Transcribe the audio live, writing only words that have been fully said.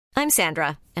I'm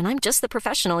Sandra, and I'm just the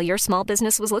professional your small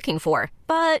business was looking for.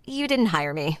 But you didn't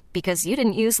hire me because you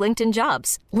didn't use LinkedIn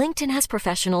Jobs. LinkedIn has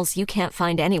professionals you can't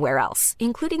find anywhere else,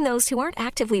 including those who aren't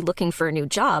actively looking for a new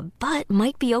job, but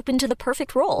might be open to the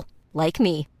perfect role, like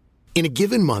me. In a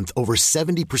given month, over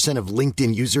 70% of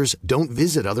LinkedIn users don't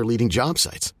visit other leading job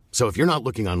sites. So if you're not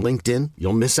looking on LinkedIn,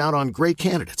 you'll miss out on great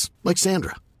candidates like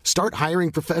Sandra. Start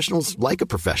hiring professionals like a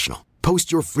professional.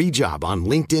 Post your free job on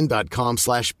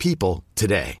linkedin.com/people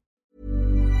today.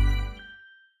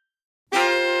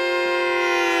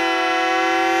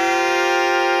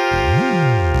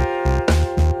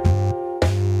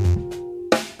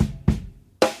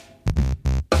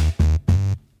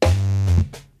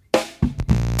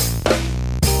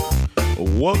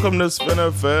 Welcome to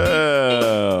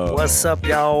SveNFL. What's up,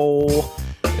 y'all?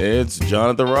 It's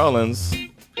Jonathan Rollins.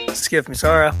 Skip me,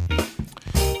 Sarah.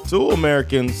 Two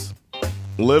Americans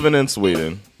living in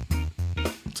Sweden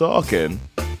talking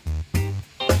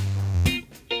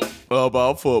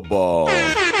about football.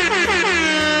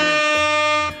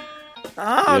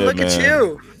 Oh, look at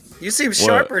you. You seem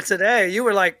sharper today. You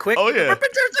were like quick. Oh, yeah.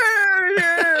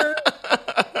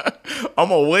 I'm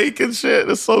awake and shit.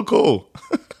 It's so cool.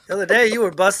 The other day, you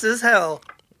were busted as hell.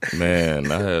 Man,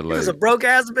 I had You was a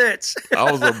broke-ass bitch. I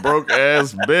was a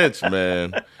broke-ass bitch,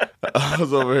 man. I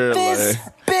was over here this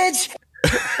bitch.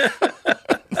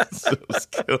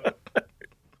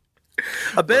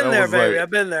 I've been there, baby. I've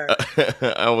been there.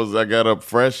 I got up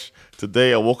fresh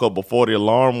today. I woke up before the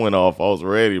alarm went off. I was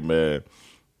ready, man.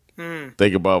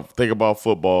 Think about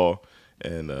football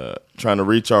and trying to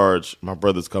recharge. My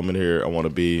brother's coming here. I want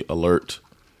to be alert.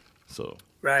 So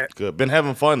right. Good. Been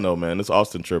having fun though, man. This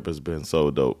Austin trip has been so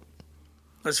dope.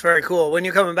 That's very cool. When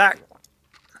you coming back?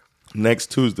 Next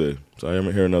Tuesday. So I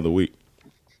am here another week.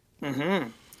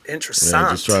 Interesting.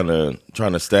 Man, just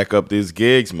trying to stack up these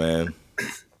gigs, man.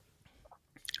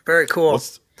 Very cool.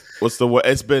 What's the weather?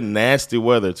 It's been nasty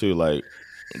weather too, like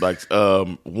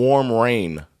warm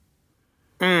rain.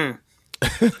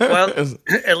 Well,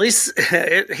 at least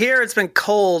here it's been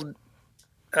cold.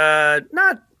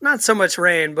 Not so much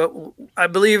rain, but I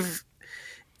believe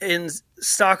in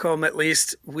Stockholm, at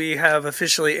least, we have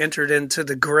officially entered into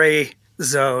the gray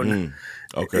zone.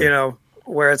 Okay. You know,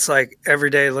 where it's like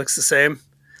every day looks the same.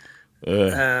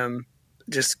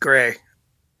 Just gray.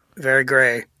 Very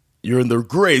gray. You're in the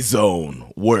gray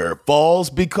zone where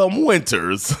falls become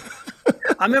winters.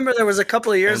 I remember there was a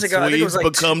couple of years ago. I think it was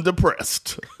like become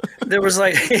depressed. There was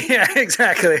like, yeah,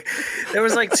 exactly. There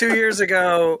was like 2 years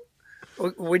ago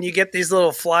when you get these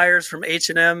little flyers from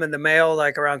H&M in the mail,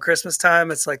 like around Christmas time.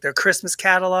 It's like their Christmas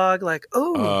catalog. Like,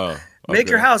 make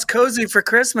your house cozy for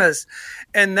Christmas.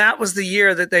 And that was the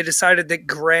year that they decided that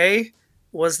gray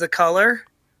was the color.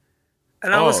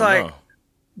 And I was like,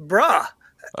 bruh.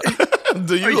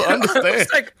 Do you understand? I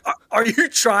was like, are you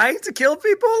trying to kill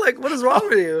people? Like, what is wrong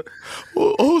with you?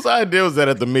 Whose idea was that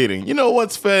at the meeting? You know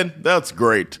what, Sven? That's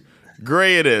great.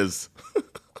 Gray it is.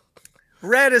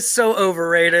 Red is so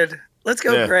overrated. Let's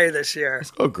go gray this year.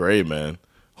 Let's go gray, man.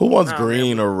 Who wants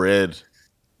green or red?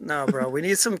 No, bro. We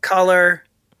need some color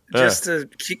just to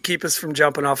keep us from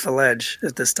jumping off the ledge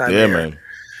at this time of year.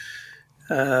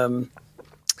 Man.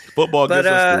 Football gets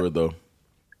us through it, though.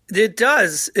 It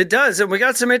does. It does. And we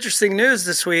got some interesting news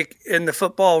this week in the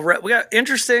football. We got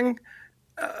interesting,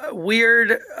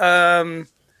 weird.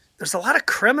 There's a lot of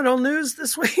criminal news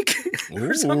this week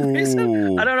for some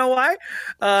reason. I don't know why.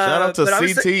 Shout out to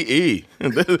CTE.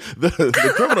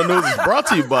 The criminal news is brought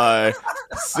to you by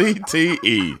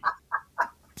CTE.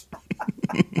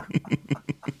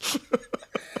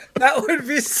 That would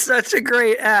be such a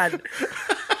great ad.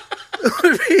 It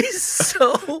would be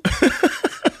so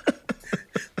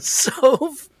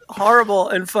horrible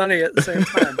and funny at the same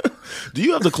time. Do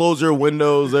you have to close your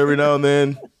windows every now and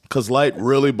then? Because light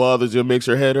really bothers you and makes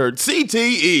your head hurt.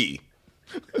 CTE.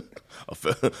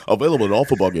 Available in all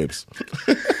football games.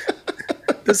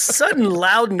 Does sudden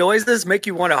loud noises make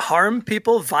you want to harm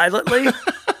people violently?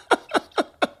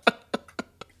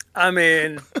 I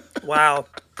mean, wow.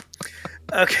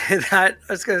 Okay,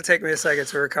 that's going to take me a second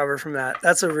to recover from that.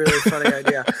 That's a really funny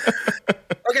idea.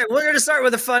 Okay, we're going to start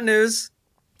with the fun news.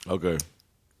 Okay.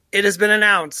 It has been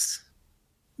announced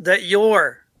that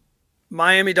your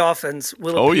Miami Dolphins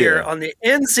will appear on the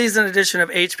in-season edition of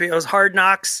HBO's Hard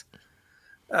Knocks.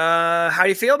 How do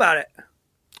you feel about it?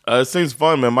 It seems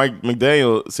fun, man. Mike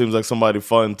McDaniel seems like somebody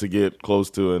fun to get close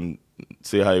to and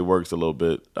see how he works a little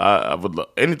bit. I would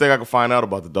anything I can find out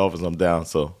about the Dolphins, I'm down.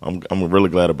 So I'm really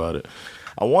glad about it.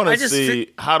 I want to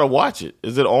see how to watch it.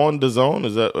 Is it on the Zone?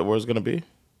 Is that where it's going to be?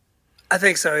 I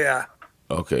think so. Yeah.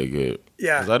 Okay, good.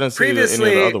 Yeah. Because I didn't see any of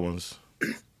the other ones.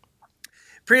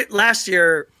 Last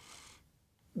year,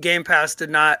 Game Pass did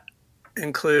not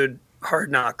include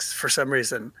Hard Knocks for some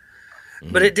reason,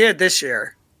 but it did this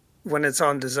year when it's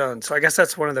on DAZN. So I guess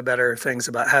that's one of the better things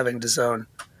about having DAZN.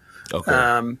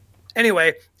 Okay.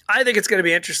 Anyway, I think it's going to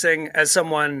be interesting as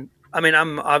someone. I mean,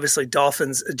 I'm obviously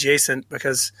Dolphins adjacent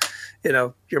because,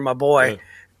 you're my boy.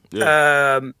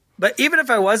 Yeah. But even if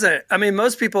I wasn't, I mean,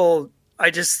 most people, I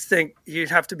just think you'd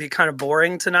have to be kind of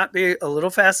boring to not be a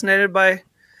little fascinated by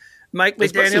Mike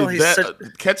McDaniel. He's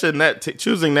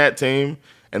choosing that team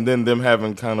and then them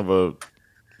having kind of a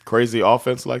crazy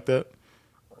offense like that.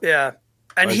 Yeah.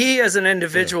 And he, as an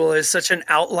individual, is such an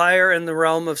outlier in the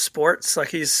realm of sports. Like,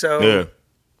 he's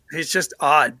just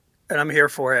odd, and I'm here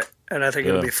for it. And I think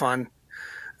it'll be fun.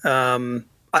 I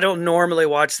don't normally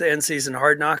watch the end season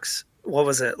Hard Knocks. What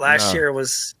was it? Last year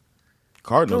was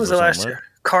Cardinals. What was it last year?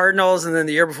 Cardinals, and then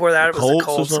the year before that it was the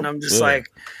Colts. And I'm just like,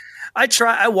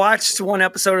 I watched one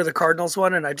episode of the Cardinals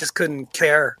one, and I just couldn't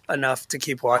care enough to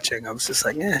keep watching. I was just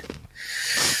like, eh.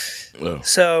 Yeah.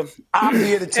 So I'm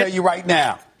here to tell you right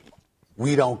now,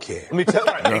 we don't care. Let me tell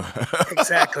you right now.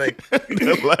 Exactly.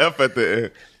 Laugh at the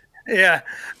end. Yeah.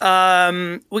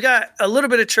 We got a little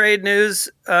bit of trade news.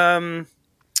 Kevin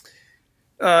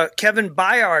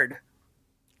Byard,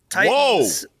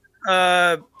 Titans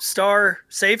star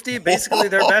safety, basically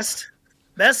their best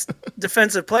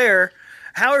defensive player.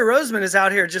 Howie Roseman is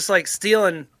out here just like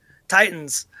stealing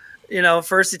Titans.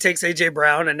 First he takes A.J.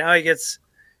 Brown, and now he gets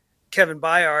Kevin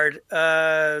Byard.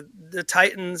 The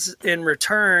Titans in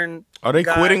return. Are they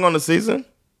quitting on the season?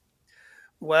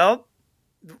 Well,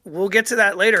 we'll get to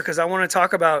that later because I want to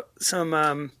talk about some,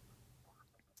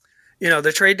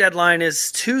 the trade deadline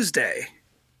is Tuesday,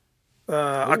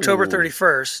 October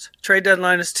 31st. Trade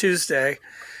deadline is Tuesday.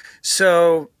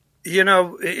 So,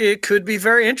 it could be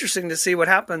very interesting to see what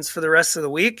happens for the rest of the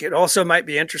week. It also might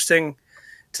be interesting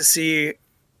to see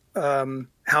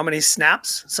how many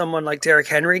snaps someone like Derrick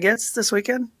Henry gets this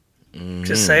weekend. Mm-hmm.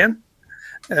 Just saying.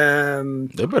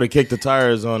 They better kick the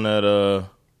tires on that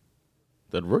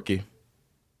rookie.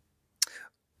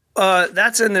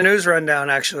 That's in the news rundown,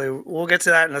 actually. We'll get to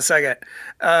that in a second.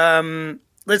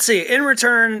 Let's see. In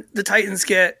return, the Titans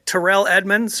get Terrell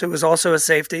Edmonds, who is also a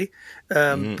safety,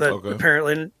 but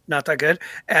apparently not that good.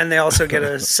 And they also get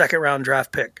a second-round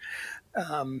draft pick.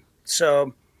 The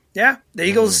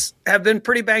Eagles have been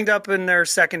pretty banged up in their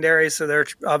secondary, so they're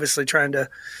obviously trying to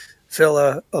fill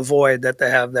a void that they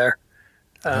have there.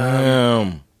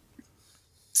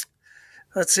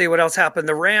 Let's see what else happened.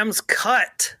 The Rams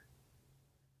cut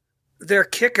their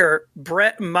kicker,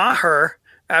 Brett Maher,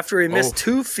 after he missed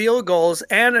 2 field goals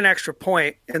and an extra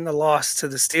point in the loss to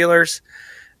the Steelers.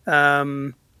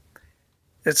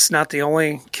 It's not the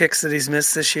only kicks that he's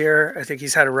missed this year. I think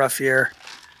he's had a rough year.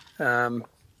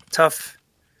 Tough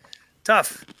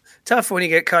when you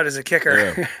get cut as a kicker.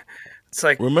 Yeah. It's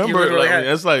like,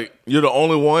 it's like you're the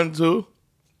only one too.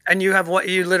 And you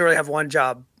literally have one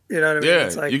job. You know what I mean? Yeah,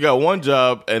 it's like, you got one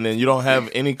job, and then you don't have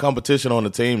any competition on the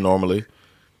team normally.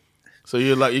 So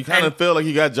you kind of feel like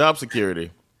you got job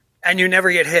security. And you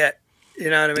never get hit. You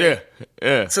know what I mean?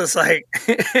 Yeah. So it's like,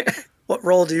 what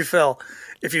role do you fill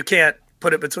if you can't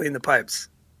put it between the pipes?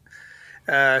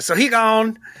 So he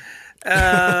gone.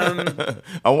 I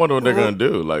wonder what they're going to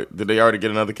do. Like, did they already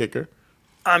get another kicker?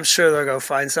 I'm sure they'll go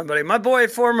find somebody. My boy,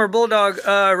 former Bulldog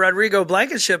Rodrigo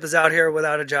Blankenship is out here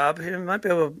without a job. You might be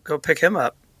able to go pick him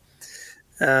up.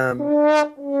 He's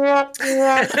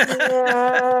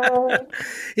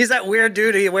that weird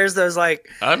dude. He wears those dark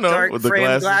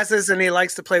framed glasses, and he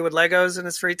likes to play with Legos in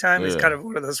his free time. Yeah. He's kind of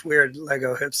one of those weird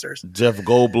Lego hipsters. Jeff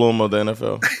Goldblum of the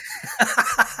NFL.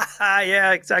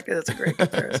 Yeah, exactly. That's a great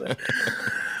comparison.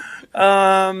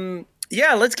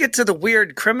 Let's get to the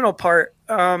weird criminal part.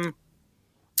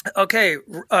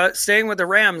 Staying with the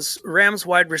Rams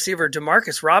wide receiver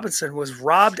DeMarcus Robinson was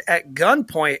robbed at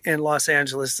gunpoint in Los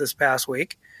Angeles this past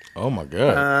week. Oh my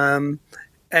God.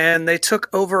 And they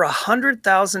took over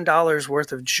 $100,000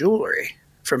 worth of jewelry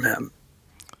from him.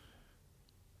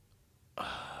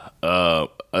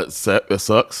 It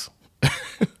sucks.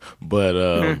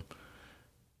 But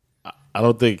I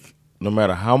don't think, no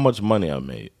matter how much money I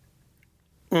made,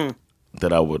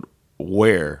 that I would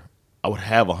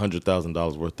have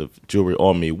 $100,000 worth of jewelry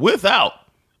on me without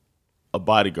a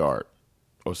bodyguard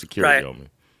or security on me.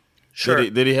 Sure.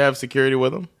 Did he have security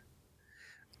with him?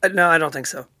 No, I don't think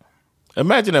so.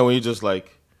 Imagine that when you're just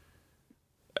like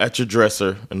at your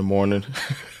dresser in the morning,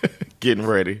 getting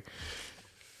ready.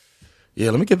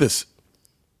 Yeah, let me get this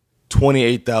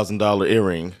 $28,000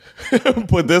 earring.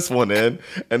 Put this one in,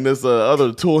 and this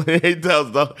other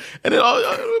 $28,000, and then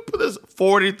put this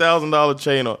 $40,000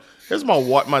 chain on. Here's my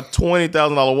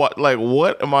 $20,000 watch. Like,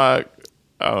 what am I?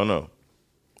 I don't know.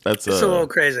 That's It's a little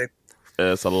crazy.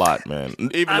 It's a lot, man.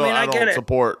 Even though I get don't it.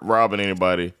 support robbing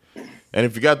anybody, and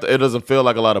if you got it doesn't feel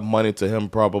like a lot of money to him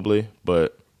probably,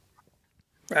 but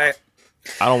Right.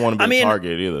 I don't want to be a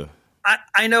target either.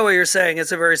 I know what you're saying.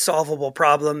 It's a very solvable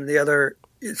problem. The other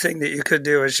thing that you could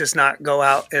do is just not go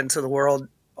out into the world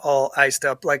all iced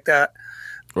up like that.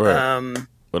 Right.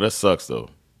 But that sucks though.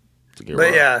 To get but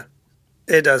robbed. Yeah,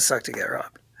 it does suck to get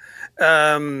robbed.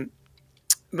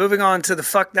 Moving on to the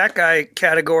fuck that guy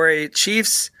category,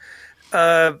 Chiefs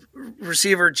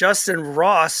receiver Justin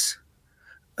Ross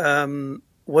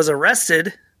was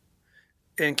arrested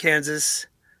in Kansas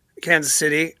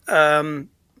City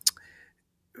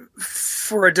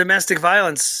for a domestic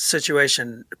violence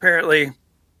situation. Apparently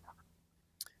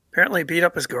beat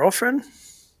up his girlfriend.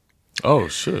 Oh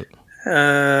shit!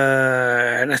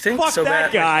 And I think fuck so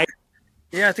that guy.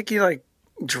 Yeah, I think he like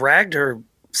dragged her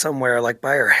somewhere, like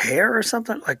by her hair or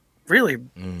something. Like really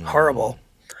horrible.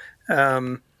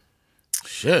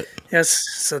 Shit. Yes,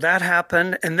 so that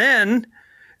happened, and then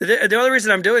the only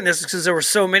reason I'm doing this is because there were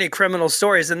so many criminal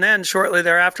stories, and then shortly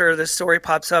thereafter, this story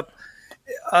pops up,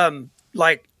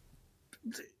 like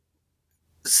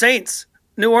Saints,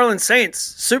 New Orleans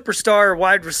Saints superstar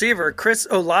wide receiver Chris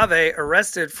Olave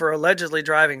arrested for allegedly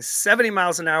driving 70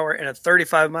 miles an hour in a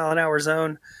 35 mile an hour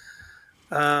zone.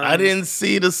 I didn't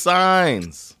see the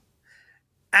signs.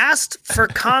 Asked for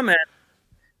comment,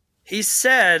 he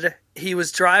said he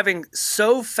was driving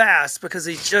so fast because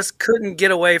he just couldn't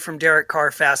get away from Derek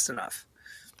Carr fast enough.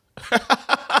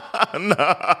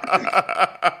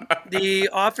 The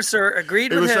officer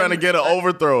agreed with him. He was trying to get an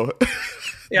overthrow.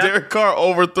 Yeah. Derek Carr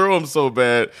overthrew him so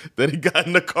bad that he got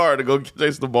in the car to go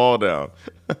chase the ball down.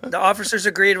 The officers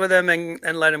agreed with him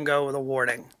and let him go with a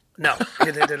warning. No,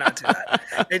 they did not do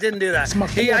that. They didn't do that.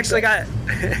 He actually got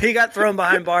thrown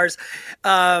behind bars.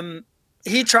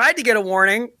 He tried to get a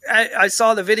warning. I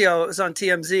saw the video. It was on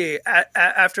TMZ.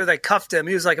 After they cuffed him,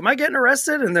 he was like, "Am I getting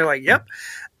arrested?" And they're like, "Yep."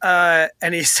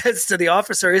 And he says to the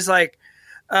officer, he's like,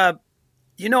 I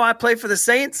play for the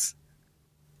Saints.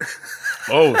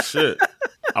 Oh, shit.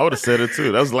 I would have said it,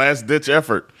 too. That was last-ditch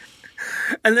effort.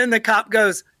 And then the cop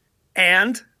goes,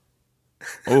 "And?"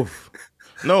 Oof.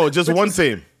 No, just one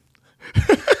team.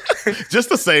 Just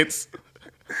the Saints.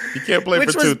 You can't play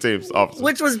for two teams, officer.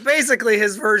 Which was basically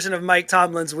his version of Mike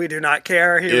Tomlin's "We do not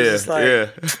care." He was just like, he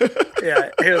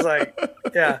was like,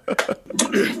 yeah.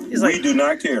 He's like, we do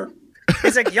not care.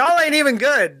 He's like, y'all ain't even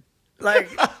good. Like,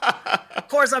 of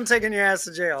course I'm taking your ass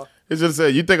to jail. He just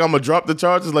said, "You think I'm gonna drop the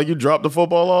charges like you drop the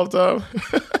football all the time?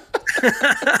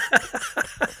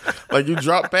 Like you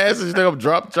drop passes? You think I'm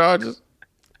drop charges?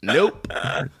 Nope."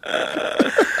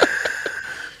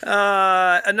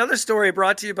 Another story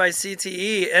brought to you by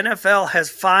CTE. NFL has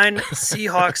fined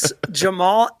Seahawks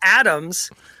Jamal Adams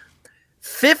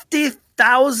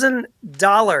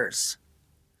 $50,000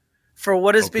 for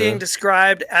what is being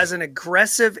described as an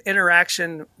aggressive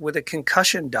interaction with a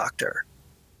concussion doctor.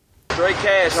 Straight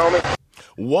cash, homie.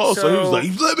 Whoa, so he was like,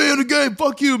 "You let me in the game,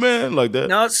 fuck you, man," like that.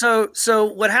 No, so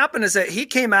what happened is that he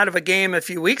came out of a game a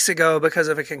few weeks ago because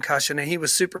of a concussion, and he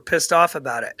was super pissed off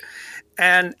about it.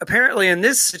 And apparently, in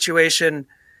this situation,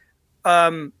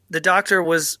 the doctor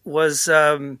was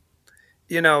looking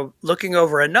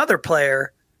over another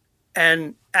player,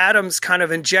 and Adams kind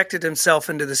of injected himself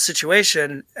into the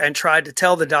situation and tried to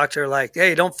tell the doctor, like,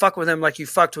 "Hey, don't fuck with him like you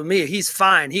fucked with me. He's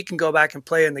fine. He can go back and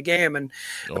play in the game." And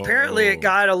apparently, it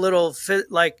got a little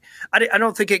I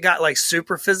don't think it got like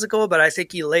super physical, but I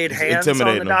think he laid hands on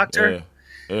the doctor.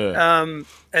 Yeah.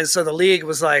 And so the league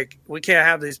was like, "We can't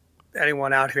have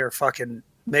anyone out here fucking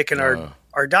making our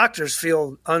doctors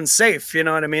feel unsafe." You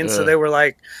know what I mean? Yeah. So they were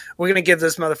like, "We're going to give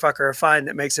this motherfucker a fine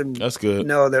that makes him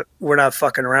know that we're not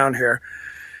fucking around here."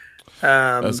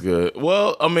 That's good.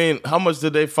 Well, I mean, how much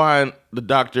did they fine the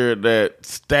doctor that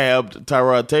stabbed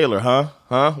Tyrod Taylor, huh?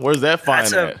 Where's that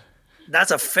fine at?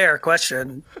 That's a fair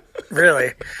question,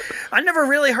 really. I never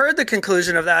really heard the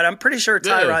conclusion of that. I'm pretty sure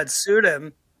Tyrod sued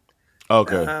him.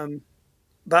 Okay.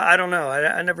 But I don't know.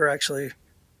 I never actually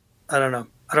 – I don't know.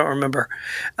 I don't remember.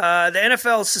 The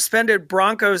NFL suspended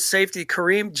Broncos safety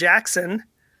Kareem Jackson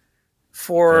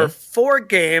for 4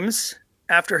 games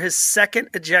after his second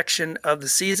ejection of the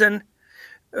season.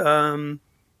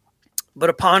 But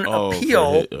upon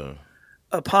appeal,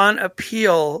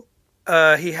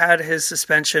 he had his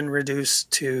suspension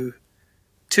reduced to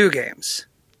 2 games.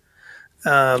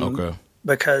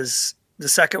 Because the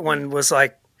second one was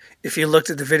like, if you looked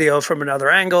at the video from another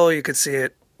angle, you could see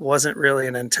it wasn't really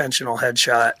an intentional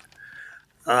headshot.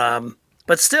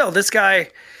 But still, this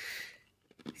guy,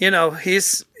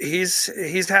 he's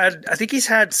had, I think he's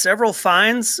had several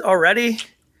fines already.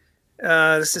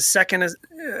 This is second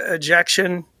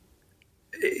ejection.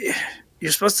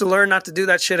 You're supposed to learn not to do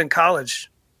that shit in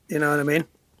college. You know what I mean?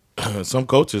 Some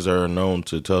coaches are known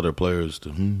to tell their players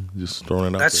to just throw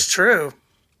it out That's true.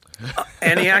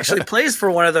 And he actually plays for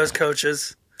one of those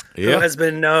coaches who has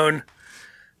been known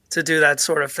to do that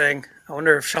sort of thing. I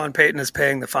wonder if Sean Payton is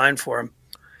paying the fine for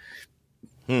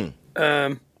him.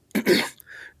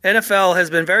 NFL has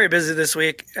been very busy this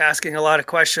week asking a lot of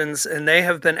questions, and they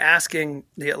have been asking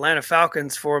the Atlanta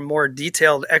Falcons for a more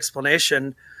detailed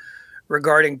explanation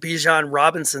regarding Bijan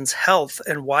Robinson's health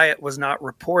and why it was not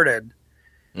reported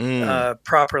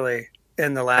properly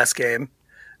in the last game.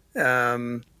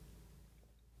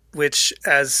 Which,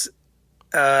 as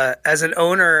an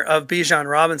owner of Bijan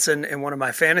Robinson in one of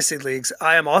my fantasy leagues,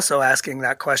 I am also asking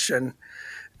that question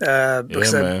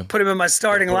because I put him in my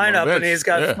starting lineup and he's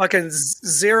got fucking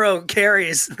 0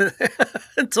 carries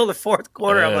until the fourth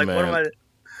quarter. I'm like, man. What am I?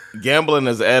 Gambling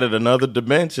has added another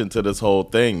dimension to this whole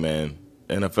thing, man.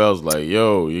 NFL's like,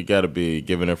 yo, you got to be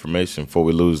giving information before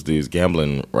we lose these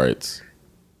gambling rights.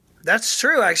 That's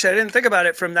true. Actually, I didn't think about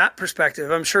it from that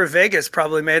perspective. I'm sure Vegas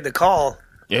probably made the call.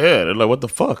 Yeah, they're like, what the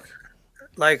fuck?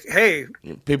 Like, hey,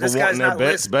 people wanting their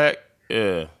bets back.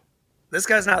 Yeah. This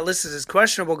guy's not listed as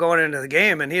questionable going into the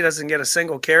game, and he doesn't get a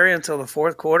single carry until the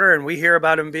fourth quarter, and we hear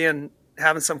about him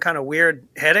having some kind of weird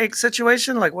headache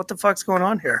situation. Like, what the fuck's going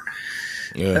on here?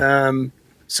 Yeah.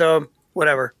 So,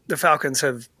 whatever. The Falcons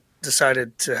have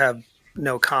decided to have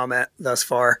no comment thus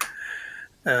far.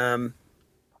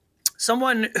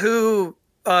 Someone who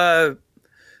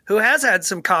has had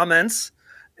some comments,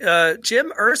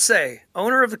 Jim Irsay,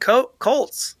 owner of the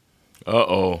Colts.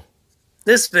 Uh-oh.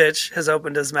 This bitch has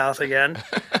opened his mouth again.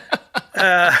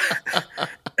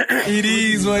 It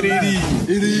is what it is.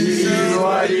 It is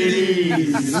what it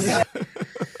is.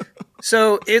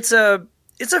 So it's a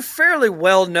fairly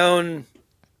well-known,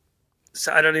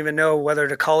 so I don't even know whether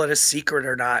to call it a secret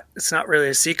or not. It's not really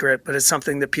a secret, but it's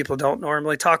something that people don't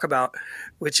normally talk about,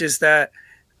 which is that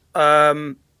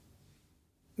the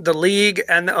league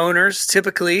and the owners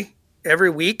typically every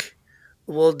week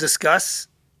will discuss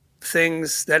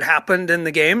things that happened in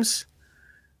the games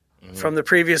from the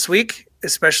previous week,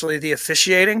 especially the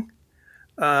officiating.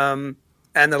 And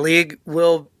the league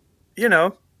will,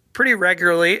 pretty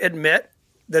regularly admit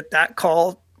that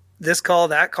call, this call,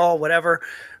 that call, whatever,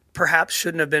 perhaps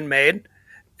shouldn't have been made.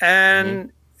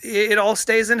 And it all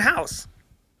stays in-house.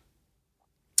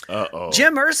 Uh-oh.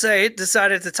 Jim Irsay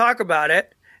decided to talk about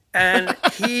it, and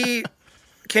he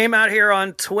came out here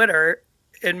on Twitter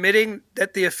admitting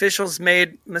that the officials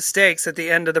made mistakes at the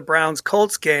end of the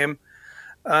Browns-Colts game.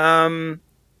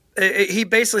 He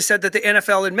basically said that the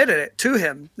NFL admitted it to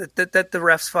him, that the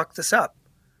refs fucked this up.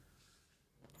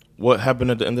 What happened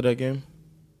at the end of that game?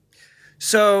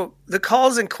 So the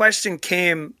calls in question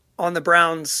came on the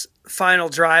Browns' final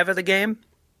drive of the game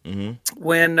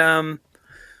when the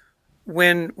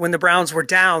Browns were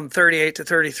down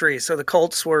 38-33. So the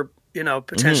Colts were,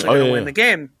 potentially going to win the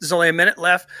game. There's only a minute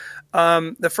left.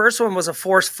 The first one was a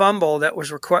forced fumble that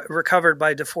was recovered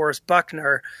by DeForest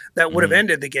Buckner that would have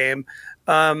ended the game.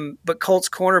 But Colts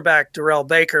cornerback Darrell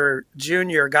Baker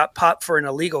Jr. got popped for an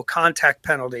illegal contact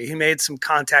penalty. He made some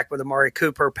contact with Amari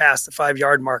Cooper past the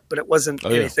 5-yard mark, but it wasn't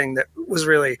anything that was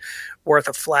really worth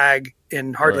a flag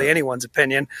in hardly anyone's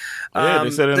opinion. They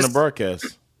said it in the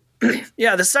broadcast.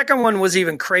 Yeah, the second one was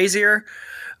even crazier.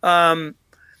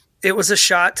 It was a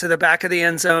shot to the back of the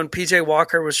end zone. P.J.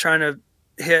 Walker was trying to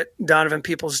hit Donovan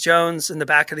Peoples-Jones in the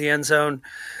back of the end zone,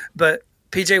 but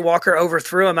P.J. Walker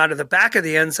overthrew him out of the back of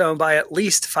the end zone by at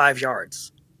least 5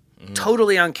 yards.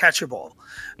 Totally uncatchable.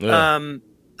 Yeah.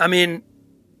 I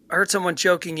heard someone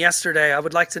joking yesterday. I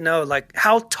would like to know,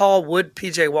 how tall would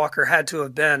P.J. Walker had to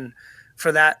have been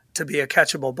for that to be a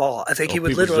catchable ball? I think he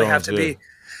would literally have to be.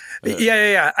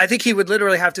 Yeah. I think he would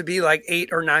literally have to be 8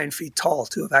 or 9 feet tall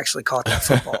to have actually caught that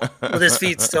football with his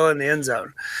feet still in the end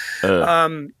zone.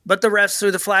 But the refs threw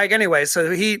the flag anyway.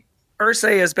 So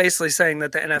Irsay is basically saying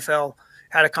that the NFL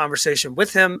had a conversation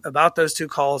with him about those two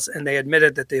calls, and they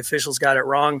admitted that the officials got it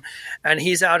wrong. And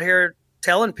he's out here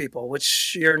telling people,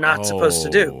 which you're not supposed to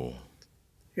do.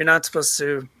 You're not supposed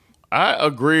to. I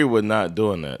agree with not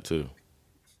doing that too.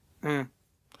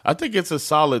 I think it's a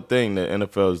solid thing that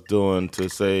NFL is doing to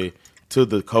say to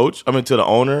the coach, to the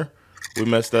owner, we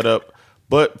messed that up.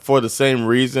 But for the same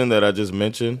reason that I just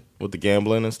mentioned with the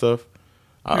gambling and stuff,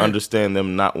 I understand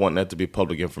them not wanting that to be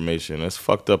public information. It's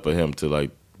fucked up of him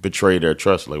to betray their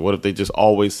trust. What if they just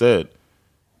always said?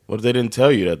 What if they didn't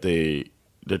tell you that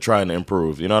they're trying to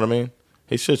improve? You know what I mean?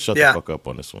 He should shut the fuck up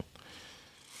on this one.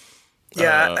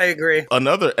 Yeah, I agree.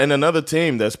 Another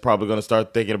team that's probably going to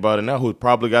start thinking about it now, who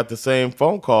probably got the same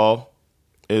phone call,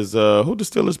 is who the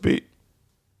Steelers beat?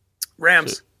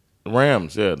 Rams.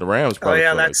 Rams, yeah. The Rams Oh, probably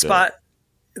yeah, feel that like spot.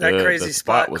 That crazy the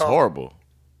spot was call. horrible.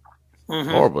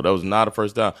 Horrible. That was not a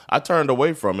first down. I turned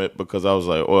away from it because I was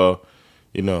like, well,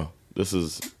 they're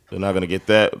not going to get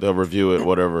that. They'll review it,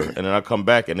 whatever. And then I come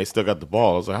back and they still got the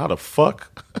ball. I was like, how the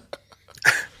fuck?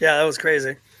 Yeah, that was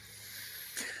crazy.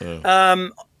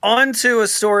 On to a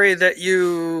story that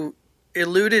you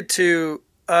alluded to.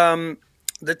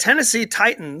 The Tennessee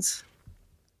Titans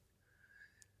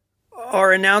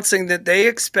are announcing that they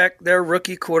expect their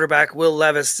rookie quarterback, Will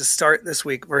Levis, to start this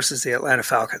week versus the Atlanta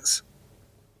Falcons.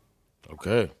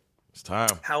 Okay. It's time.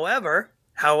 However,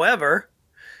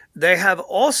 they have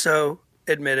also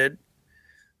admitted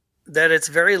that it's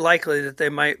very likely that they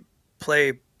might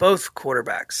play both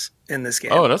quarterbacks in this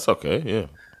game. Oh, that's okay. Yeah.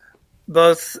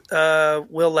 Both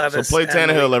Will Levis. So play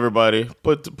Tannehill, everybody.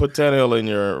 Put Tannehill in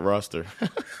your roster.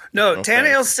 No, Okay.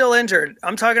 Tannehill's still injured.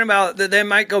 I'm talking about that they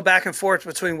might go back and forth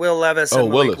between Will Levis and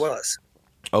Malik Willis.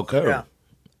 Okay. Yeah.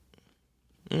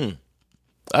 I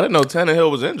didn't know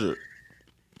Tannehill was injured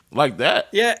like that.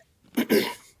 Yeah.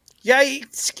 Yeah, he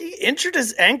injured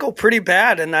his ankle pretty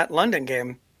bad in that London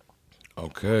game.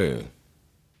 Okay.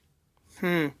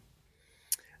 And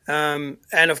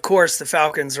of course, the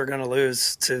Falcons are going to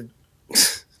lose to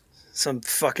some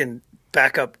fucking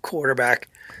backup quarterback,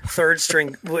 third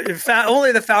string.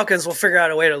 Only the Falcons will figure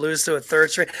out a way to lose to a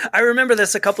third string. I remember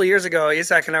this a couple of years ago.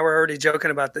 Isaac and I were already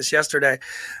joking about this yesterday.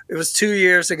 It was 2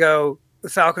 years ago. The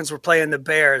Falcons were playing the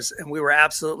Bears, and we were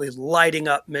absolutely lighting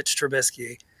up Mitch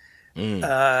Trubisky.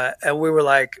 And we were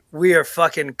like, we are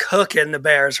fucking cooking the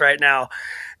Bears right now.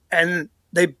 And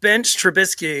they benched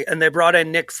Trubisky and they brought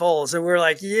in Nick Foles. And we were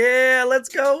like, yeah, let's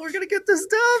go. We're going to get this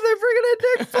done. They're bringing in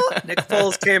Nick Foles. Nick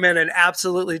Foles came in and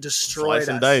absolutely destroyed Slice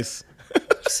and us. dice.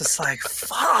 It's just like,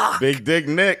 fuck. Big Dick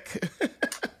Nick.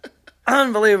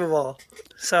 Unbelievable.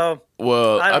 So,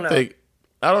 Well, I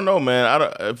don't know,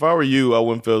 man. If I were you, I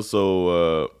wouldn't feel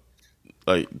so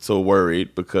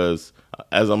worried because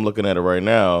as I'm looking at it right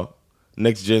now,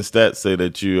 next gen stats say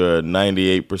that you are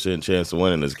 98% chance of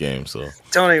winning this game. So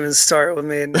don't even start with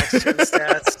me in next gen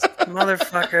stats,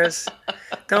 motherfuckers.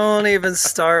 Don't even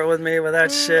start with me with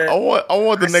that shit. I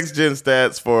want the next gen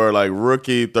stats for like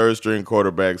rookie third string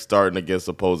quarterback starting against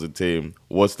opposing team.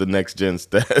 What's the next gen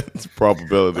stats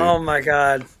probability? Oh my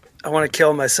god. I want to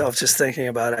kill myself just thinking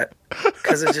about it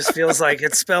because it just feels like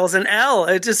it spells an L.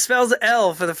 It just spells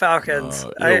L for the Falcons.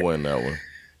 You'll win that one.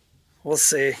 We'll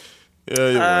see. Yeah,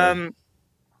 you win.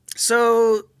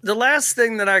 So the last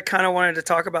thing that I kind of wanted to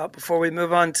talk about before we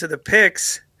move on to the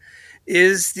picks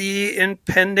is the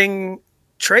impending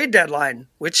trade deadline,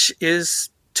 which is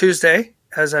Tuesday,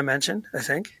 as I mentioned, I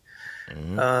think.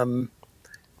 Mm-hmm.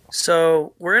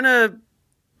 So we're in an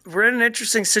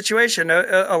interesting situation.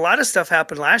 A lot of stuff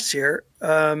happened last year.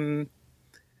 I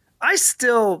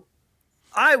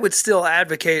would still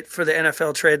advocate for the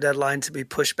NFL trade deadline to be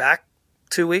pushed back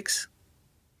 2 weeks.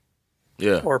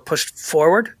 Yeah. Or pushed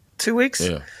forward 2 weeks.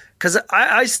 Yeah. Because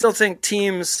I still think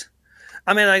teams,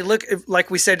 I mean, like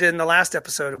we said in the last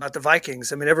episode about the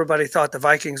Vikings. I mean, everybody thought the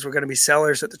Vikings were going to be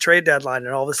sellers at the trade deadline,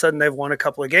 and all of a sudden they've won a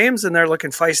couple of games and they're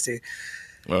looking feisty.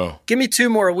 Well, give me 2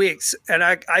 more weeks, and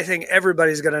I think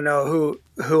everybody's going to know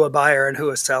who a buyer and who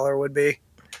a seller would be.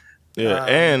 Yeah,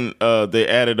 and they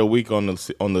added a week on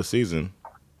the season,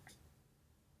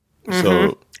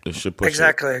 so it should push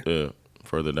it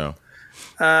further down.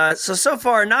 So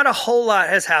far, not a whole lot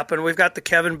has happened. We've got the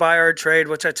Kevin Byard trade,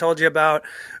 which I told you about.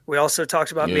 We also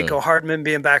talked about Mecole Hardman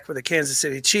being back with the Kansas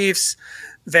City Chiefs.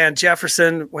 Van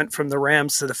Jefferson went from the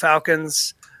Rams to the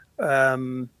Falcons.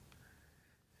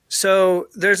 So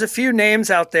there's a few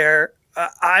names out there.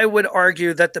 I would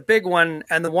argue that the big one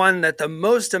and the one that the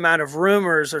most amount of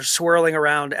rumors are swirling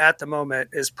around at the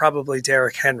moment is probably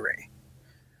Derrick Henry.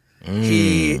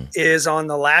 He is on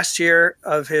the last year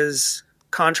of his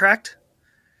contract.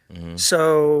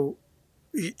 So,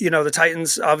 the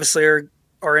Titans obviously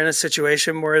are in a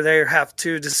situation where they have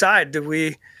to decide, do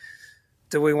we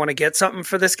want to get something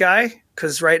for this guy?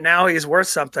 Because right now he's worth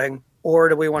something. Or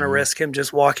do we want to risk him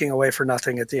just walking away for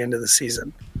nothing at the end of the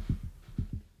season?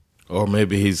 Or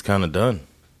maybe he's kind of done.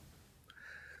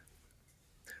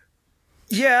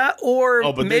 Yeah, or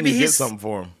but maybe then you he's get something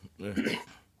for him. Yeah.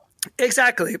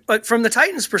 Exactly. But from the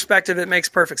Titans' perspective, it makes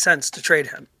perfect sense to trade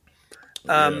him.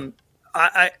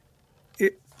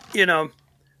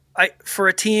 For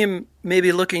a team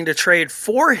maybe looking to trade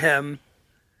for him,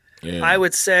 I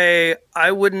would say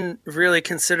I wouldn't really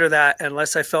consider that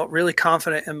unless I felt really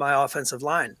confident in my offensive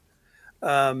line.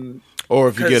 Or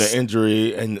if you get an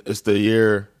injury and it's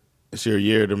your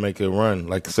year to make a run,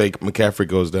 like say McCaffrey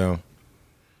goes down.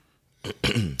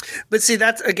 But see,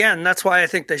 that's why I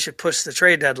think they should push the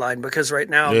trade deadline, because right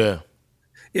now,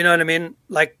 you know what I mean?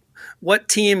 Like, what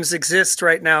teams exist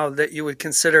right now that you would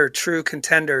consider true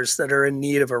contenders that are in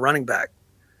need of a running back?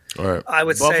 All right. I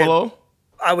would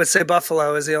say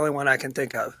Buffalo is the only one I can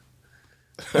think of.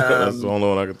 That's the only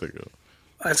one I can think of.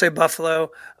 I'd say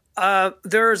Buffalo.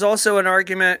 There is also an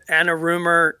argument and a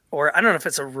rumor, or I don't know if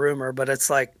it's a rumor, but it's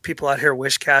like people out here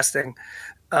wish casting,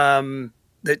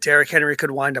 that Derrick Henry could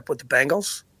wind up with the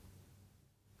Bengals.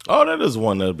 Oh, that is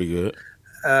one that'd be good.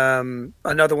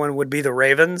 Another one would be the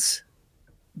Ravens,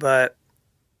 but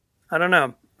I don't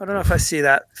know. I don't know if I see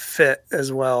that fit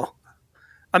as well.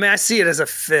 I mean, I see it as a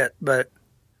fit, but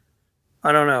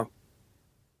I don't know.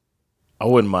 I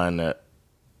wouldn't mind that.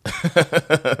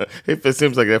 If it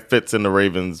seems like that fits in the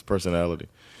Ravens' personality.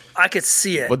 I could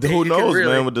see it. But who knows,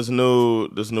 man, with this new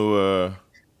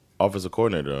offensive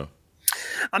coordinator, though.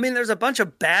 I mean, there's a bunch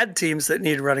of bad teams that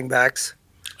need running backs.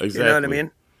 Exactly. You know what I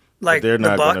mean? Like, but they're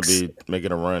not going to be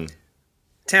making a run.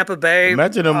 Tampa Bay.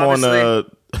 Imagine him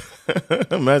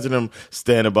imagine him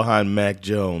standing behind Mac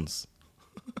Jones.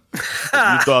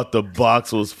 You thought the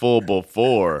box was full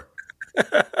before.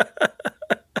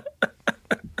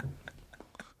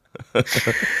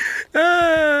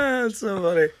 That's so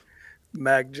funny.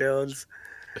 Mac Jones.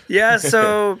 Yeah,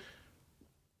 so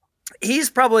he's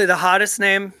probably the hottest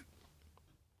name.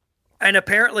 And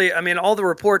apparently, I mean, all the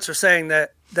reports are saying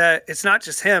that it's not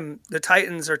just him. The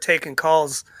Titans are taking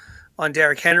calls on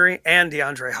Derrick Henry and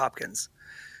DeAndre Hopkins.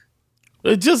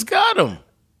 They just got him.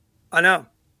 I know.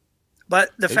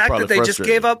 But the fact that they just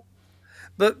gave up,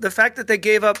 but the fact that they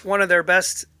gave up one of their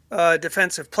best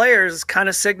defensive players kind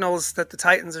of signals that the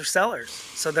Titans are sellers.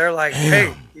 So they're like,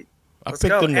 hey, let's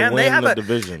go. Them to and win they have the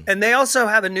division. And they also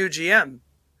have a new GM.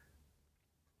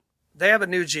 They have a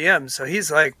new GM. So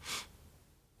he's like,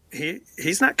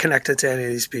 he's not connected to any of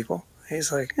these people. He's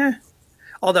like,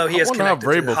 Although he is connected to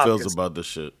I wonder the how Vrabel Hopkins. feels about this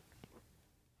shit.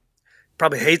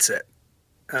 Probably hates it.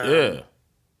 Yeah.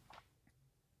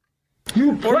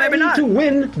 You play to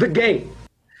win the game.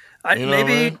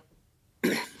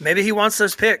 Maybe he wants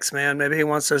those picks, man. Maybe he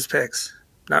wants those picks.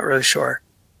 Not really sure.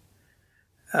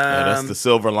 That's the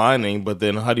silver lining. But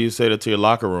then how do you say that to your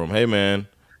locker room? Hey, man,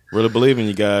 really believe in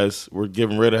you guys. We're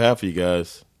getting rid of half of you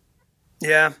guys.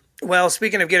 Yeah. Well,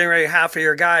 speaking of getting rid of half of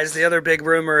your guys, the other big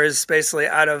rumor is basically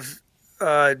out of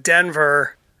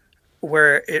Denver,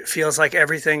 where it feels like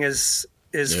everything is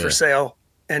for sale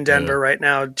in Denver right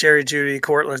now. Jerry Jeudy,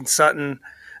 Cortland Sutton,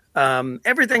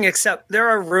 everything except there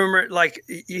are rumors. Like,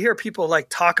 you hear people like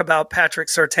talk about Patrick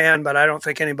Surtain, but I don't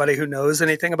think anybody who knows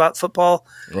anything about football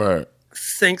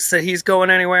thinks that he's going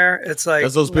anywhere. It's like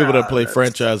that's those people that play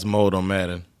franchise mode on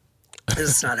Madden.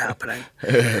 This is not happening.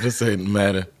 Yeah, this ain't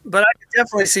Madden. But I could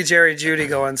definitely see Jerry Jeudy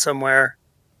going somewhere.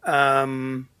 I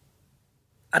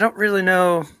don't really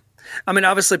know. I mean,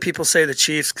 obviously people say the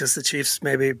Chiefs because the Chiefs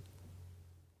maybe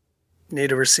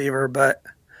need a receiver, but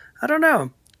I don't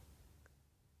know.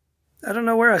 I don't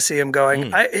know where I see him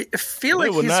going. I feel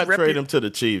like they would not trade him to the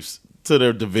Chiefs, to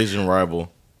their division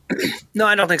rival. No,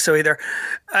 I don't think so either.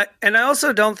 And I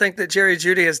also don't think that Jerry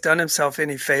Jeudy has done himself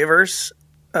any favors.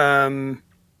 I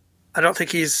don't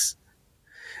think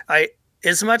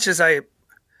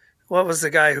what was the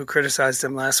guy who criticized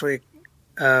him last week?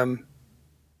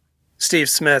 Steve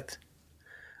Smith.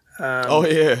 As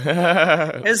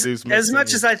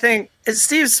much as I think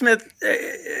Steve Smith,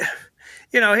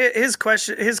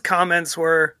 his comments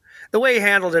were, the way he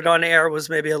handled it on air was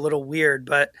maybe a little weird,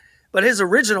 but his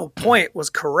original point was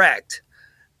correct.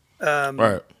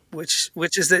 Right.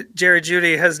 Which is that Jerry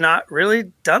Jeudy has not really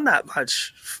done that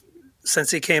much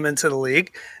since he came into the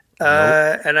league.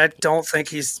 And I don't think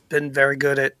he's been very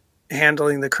good at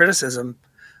handling the criticism.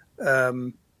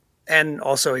 And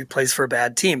also he plays for a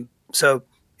bad team. So,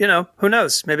 who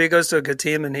knows? Maybe he goes to a good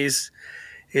team and he's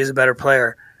a better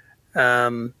player.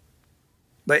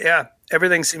 But yeah,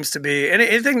 everything seems to be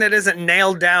anything that isn't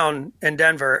nailed down in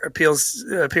Denver appears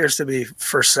to be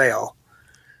for sale.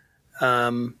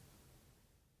 There's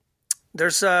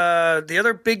the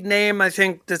other big name I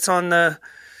think that's on the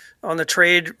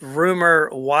trade rumor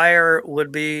wire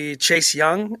would be Chase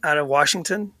Young out of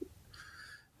Washington.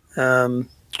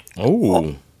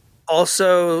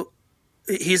 Also,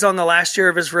 he's on the last year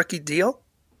of his rookie deal,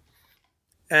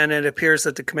 and it appears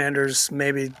that the Commanders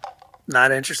maybe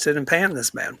not interested in paying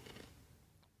this man.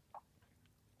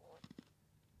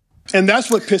 And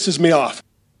that's what pisses me off.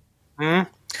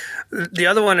 Mm-hmm. The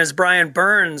other one is Brian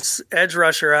Burns, edge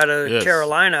rusher out of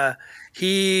Carolina.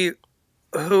 Who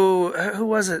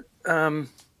was it?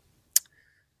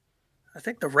 I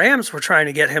think the Rams were trying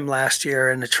to get him last year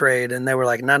in the trade, and they were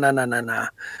like, no.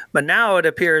 But now it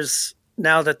appears,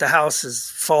 now that the house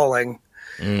is falling,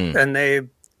 and they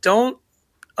don't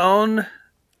own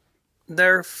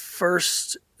their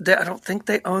first. I don't think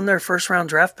they own their first round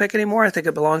draft pick anymore. I think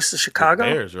it belongs to Chicago.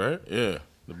 The Bears, right? Yeah,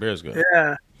 the Bears got it.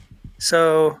 Yeah.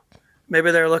 So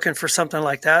maybe they're looking for something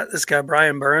like that. This guy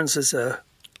Brian Burns is the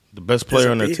best player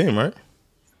on their team, right?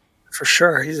 For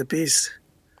sure, he's a beast.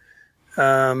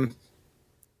 Buda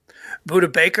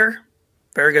Baker,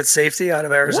 very good safety out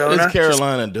of Arizona. What is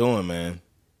Carolina doing, man?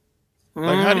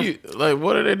 Like,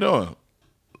 what are they doing?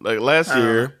 Like last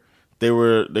year,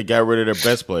 they got rid of their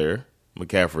best player,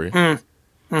 McCaffrey.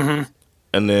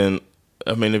 And then,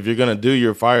 I mean, if you're gonna do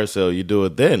your fire sale, you do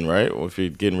it then, right? Or if you're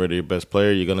getting rid of your best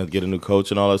player, you're gonna get a new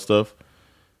coach and all that stuff.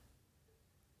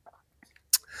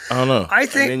 I don't know. I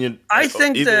think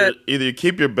either you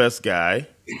keep your best guy,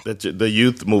 the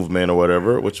youth movement or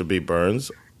whatever, which would be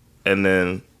Burns, and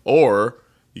then or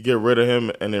you get rid of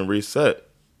him and then reset.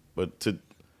 But to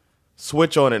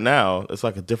switch on it now, it's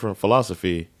like a different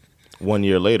philosophy 1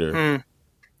 year later.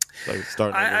 Like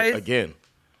starting again.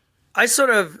 I sort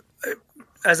of,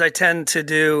 as I tend to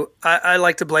do, I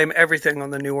like to blame everything on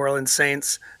the New Orleans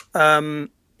Saints.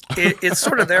 It's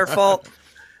sort of their fault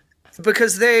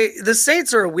because the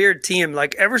Saints are a weird team.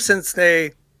 Like ever since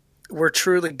they were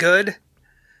truly good,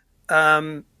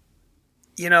 you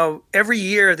know, every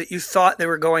year that you thought they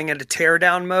were going into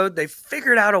teardown mode, they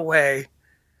figured out a way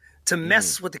to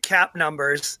mess with the cap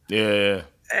numbers. Yeah.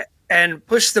 And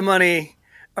push the money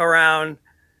around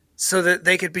so that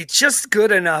they could be just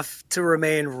good enough to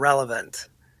remain relevant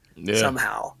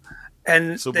somehow.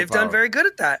 And they've done very good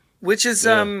at that, which is,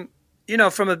 you know,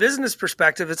 from a business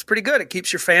perspective, it's pretty good. It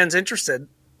keeps your fans interested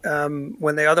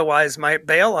when they otherwise might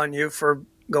bail on you for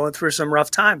going through some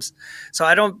rough times. So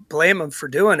I don't blame them for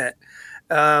doing it.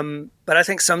 But I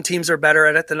think some teams are better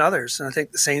at it than others. And I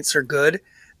think the Saints are good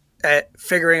at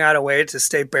figuring out a way to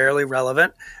stay barely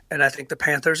relevant. And I think the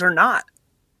Panthers are not.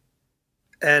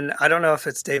 And I don't know if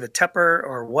it's David Tepper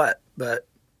or what, but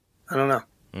I don't know.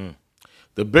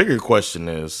 The bigger question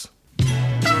is,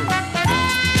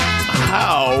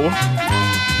 how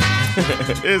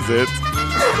is it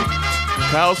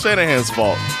Kyle Shanahan's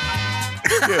fault?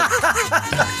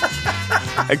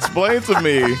 Explain to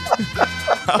me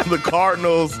how the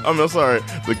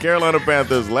Carolina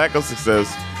Panthers' lack of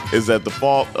success is at the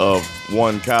fault of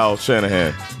one Kyle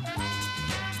Shanahan.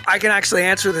 I can actually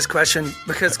answer this question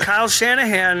because Kyle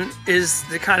Shanahan is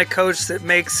the kind of coach that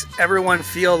makes everyone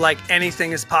feel like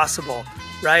anything is possible,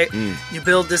 right? You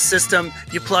build this system,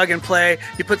 you plug and play,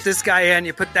 you put this guy in,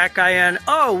 you put that guy in.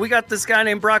 Oh, we got this guy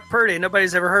named Brock Purdy.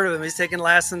 Nobody's ever heard of him. He's taken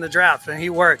last in the draft, and he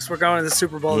works. We're going to the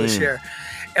Super Bowl this year.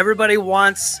 Everybody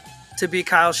wants to be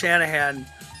Kyle Shanahan,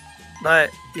 but,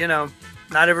 you know,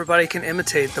 not everybody can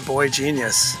imitate the boy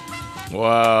genius.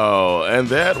 Wow, and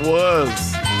that was...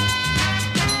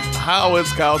 How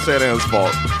is Kyle Shanahan's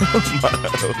fault?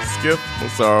 Skip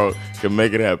Massaro can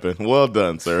make it happen. Well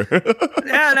done, sir.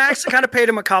 Yeah, and I actually kind of paid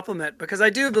him a compliment because I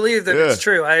do believe that it's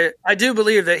true. I do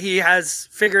believe that he has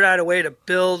figured out a way to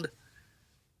build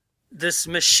this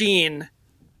machine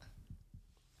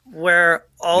where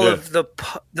all of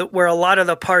where a lot of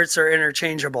the parts are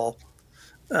interchangeable.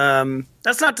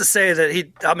 That's not to say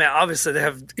that obviously they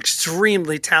have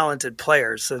extremely talented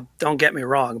players, so don't get me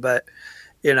wrong, but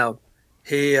you know,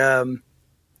 he's done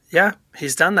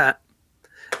that.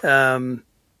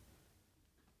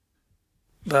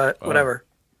 But whatever.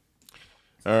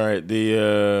 All right.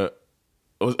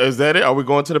 Is that it? Are we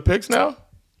going to the picks now?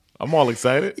 I'm all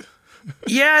excited.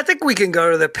 Yeah, I think we can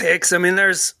go to the picks. I mean,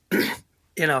 there's, I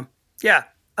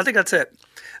think that's it.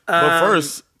 But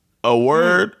first, a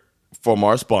word from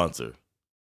our sponsor.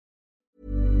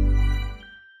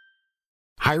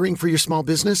 Hiring for your small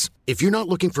business? If you're not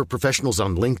looking for professionals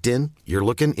on LinkedIn, you're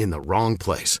looking in the wrong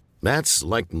place. That's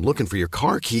like looking for your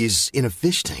car keys in a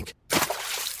fish tank.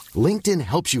 LinkedIn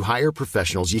helps you hire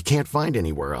professionals you can't find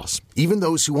anywhere else, even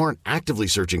those who aren't actively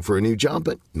searching for a new job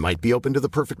but might be open to the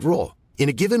perfect role. In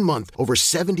a given month, over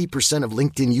 70% of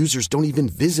LinkedIn users don't even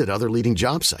visit other leading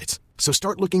job sites. So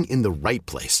start looking in the right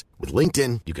place. With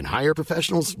LinkedIn, you can hire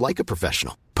professionals like a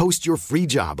professional. Post your free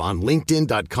job on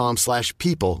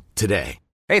linkedin.com/people today.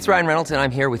 Hey, it's Ryan Reynolds, and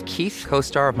I'm here with Keith,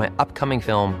 co-star of my upcoming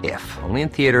film, If, only in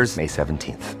theaters May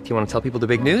 17th. Do you want to tell people the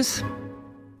big news?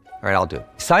 All right, I'll do it.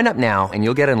 Sign up now and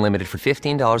you'll get unlimited for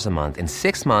 $15 a month and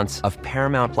 6 months of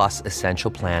Paramount Plus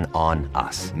Essential Plan on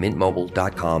us.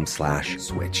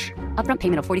 MintMobile.com/switch. Upfront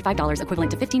payment of $45 equivalent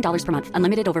to $15 per month.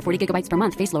 Unlimited over 40 gigabytes per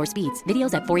month. Face lower speeds.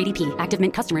 Videos at 480p. Active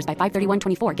Mint customers by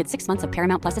 531.24 get 6 months of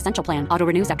Paramount Plus Essential Plan. Auto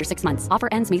renews after 6 months. Offer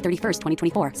ends May 31st,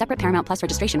 2024. Separate Paramount Plus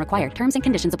registration required. Terms and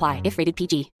conditions apply if rated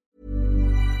PG.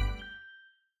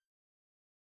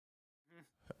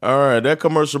 All right, that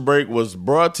commercial break was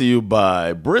brought to you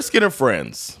by Brisket and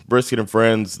Friends. Brisket and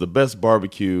Friends, the best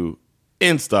barbecue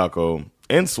in Stockholm,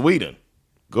 in Sweden.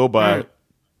 Go by,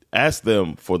 ask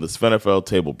them for the SveNFL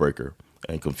table breaker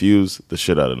and confuse the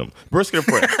shit out of them. Brisket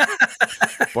and Friends.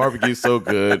 Barbecue so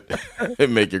good, it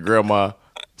make your grandma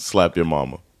slap your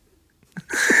mama.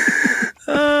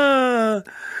 And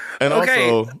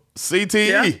also, CTE.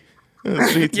 Yeah.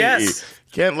 CTE. Yes.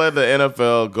 Can't let the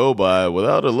NFL go by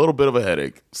without a little bit of a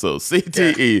headache. So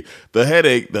CTE, the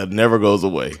headache that never goes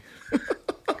away.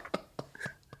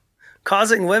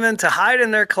 Causing women to hide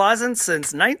in their closets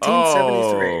since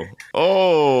 1973.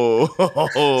 Oh.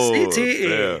 CTE.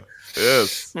 Yeah.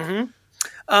 Yes.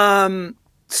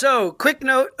 So, quick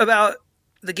note about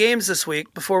the games this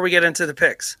week before we get into the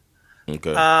picks.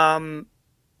 Okay.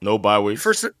 No bye weeks.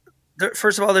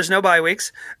 First of all, there's no bye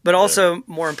weeks, but also,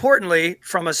 more importantly,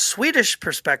 from a Swedish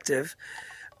perspective,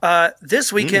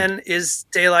 this weekend is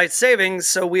daylight savings,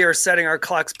 so we are setting our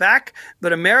clocks back.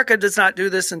 But America does not do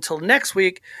this until next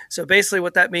week. So basically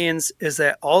what that means is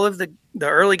that all of the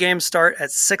early games start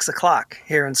at 6 o'clock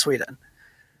here in Sweden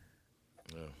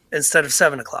instead of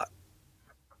 7 o'clock.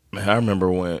 Man, I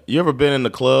remember when you ever been in the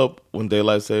club when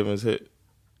daylight savings hit?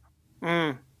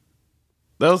 That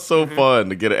was so fun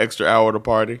to get an extra hour to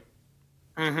party.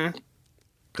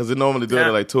 Because they normally do it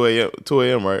at like 2 a.m.,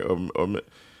 right? Or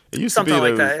it used something to be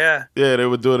like that, yeah. Yeah, they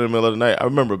would do it in the middle of the night. I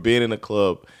remember being in the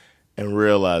club and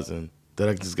realizing that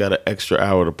I just got an extra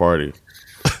hour to party.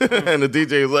 And the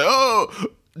DJ was like, "Oh,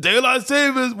 daylight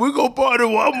savings, we gonna party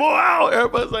one more hour."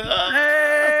 Everybody's like,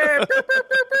 "Ah."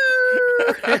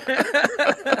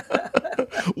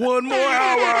 One more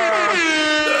hour.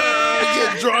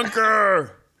 Get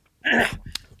drunker.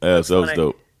 Yeah, so that was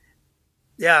dope.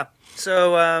 Yeah.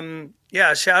 So,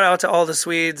 shout out to all the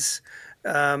Swedes.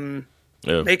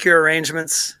 Make your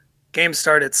arrangements. Games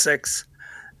start at 6.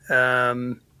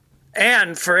 And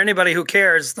for anybody who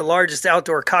cares, the largest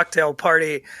outdoor cocktail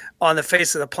party on the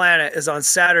face of the planet is on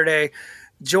Saturday.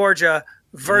 Georgia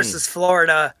versus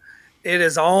Florida. It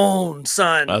is on,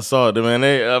 son. I saw it, man.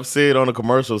 I've seen it on the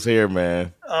commercials here,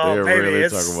 man. Oh, They're baby. really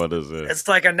talking about this. Yeah. It's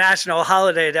like a national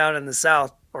holiday down in the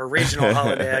South, or regional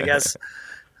holiday, I guess.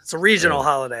 It's a regional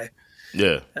holiday.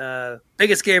 Yeah.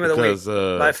 Biggest game of the week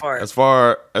by far. As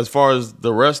far as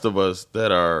the rest of us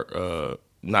that are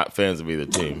not fans of either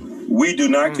team, we do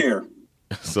not care.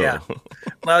 So, yeah.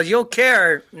 Well, you'll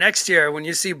care next year when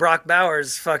you see Brock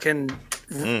Bowers fucking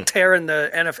tearing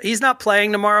the NFL. He's not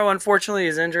playing tomorrow, unfortunately.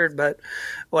 He's injured, but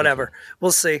whatever.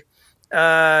 We'll see.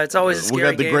 It's always a scary we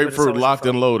got the game, grapefruit locked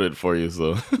and loaded for you.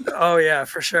 So. Oh yeah,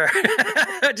 for sure.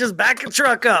 Just back the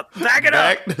truck up. Back it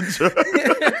up. The truck.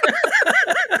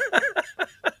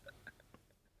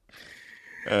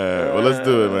 Well, let's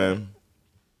do it, man.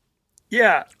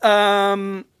 Yeah.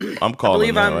 I'm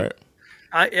calling now,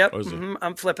 right? Yep.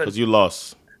 I'm flipping. Because you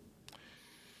lost.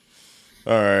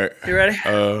 All right. You ready?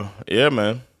 Yeah,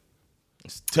 man.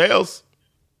 It's tails.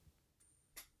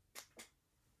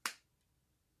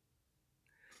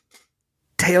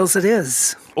 Tails it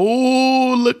is.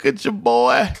 Ooh, look at your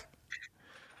boy.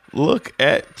 Look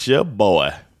at your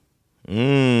boy.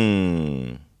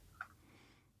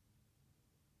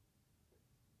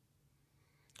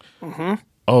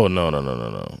 Oh,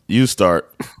 no. You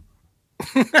start.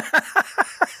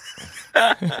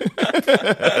 I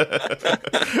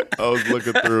was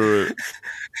looking through it.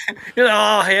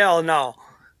 Oh, hell no.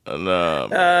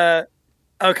 No.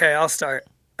 Okay, I'll start.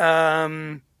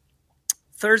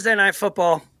 Thursday Night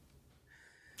Football.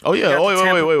 Oh, yeah.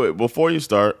 Oh, wait. Before you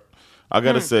start, I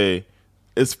got to say,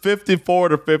 it's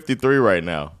 54-53 right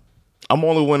now. I'm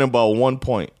only winning by 1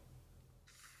 point.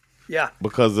 Yeah.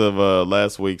 Because of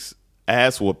last week's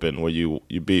ass whooping where you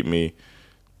beat me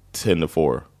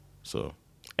 10-4. So,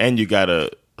 and you got a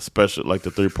special, like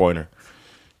the 3-pointer.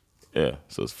 Yeah,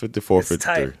 so it's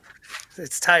 54-53.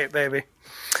 It's tight, baby.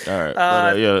 All right.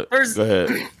 Go ahead.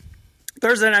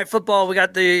 Thursday Night Football, we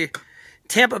got the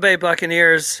Tampa Bay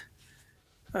Buccaneers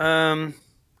going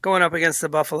up against the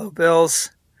Buffalo Bills.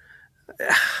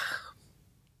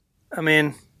 I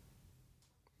mean,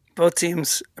 both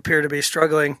teams appear to be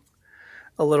struggling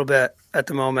a little bit at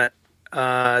the moment.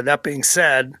 That being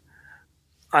said,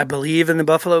 I believe in the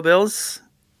Buffalo Bills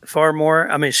far more.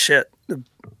 I mean, shit. The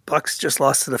Bucks just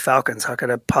lost to the Falcons. How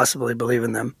could I possibly believe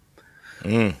in them?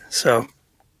 So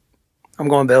I'm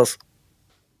going Bills.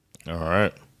 All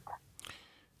right.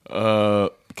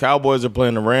 Cowboys are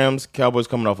playing the Rams. Cowboys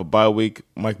coming off a bye week.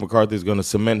 Mike McCarthy is going to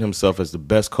cement himself as the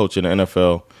best coach in the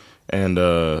NFL and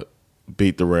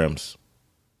beat the Rams.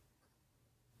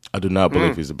 I do not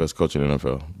believe he's the best coach in the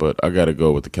NFL, but I got to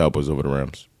go with the Cowboys over the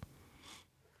Rams.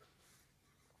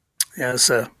 Yeah, it's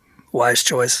a wise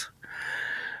choice.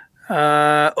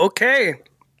 Okay.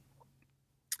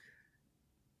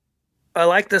 I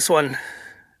like this one.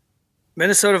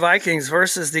 Minnesota Vikings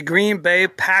versus the Green Bay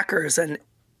Packers, an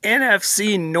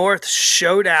NFC North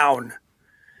showdown.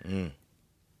 In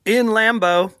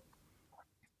Lambeau,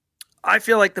 I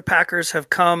feel like the Packers have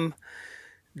come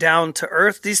down to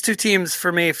earth. These two teams,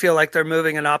 for me, feel like they're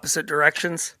moving in opposite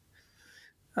directions.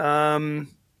 And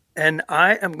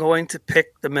I am going to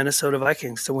pick the Minnesota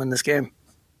Vikings to win this game.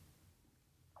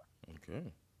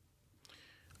 Okay.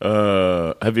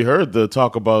 Have you heard the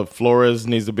talk about Flores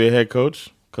needs to be a head coach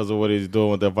because of what he's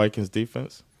doing with that Vikings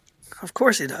defense? Of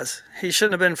course he does. He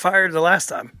shouldn't have been fired the last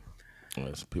time.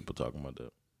 There's people talking about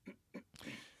that.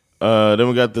 Then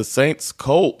we got the Saints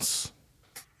Colts.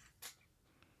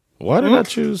 Why did I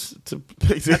choose to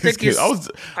pick these games?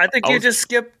 I think you just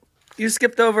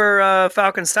skipped over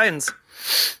Falcons Titans.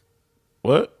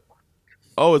 What?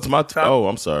 Oh, it's my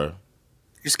I'm sorry.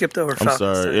 You skipped over Falcons.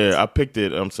 I'm sorry. Yeah, I picked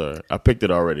it. I'm sorry. I picked it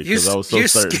already because I was so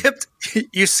certain.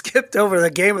 You skipped over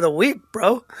the game of the week,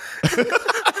 bro.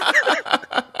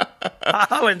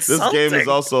 How insulting. This game is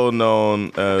also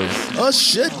known as a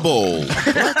shit bowl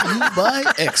brought to you by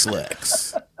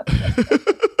Xlex.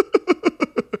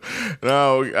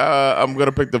 No, I'm going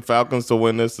to pick the Falcons to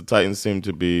win this. The Titans seem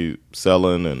to be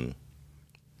selling, and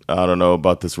I don't know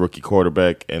about this rookie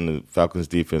quarterback, and the Falcons'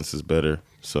 defense is better.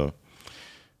 So,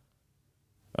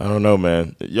 I don't know,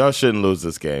 man. Y'all shouldn't lose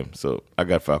this game, so I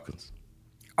got Falcons.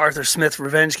 Arthur Smith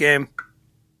revenge game.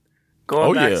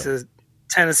 Going back to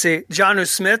Tennessee. Jonnu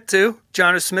Smith, too.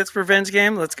 Jonnu Smith revenge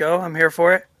game. Let's go. I'm here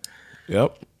for it.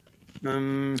 Yep.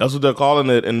 That's what they're calling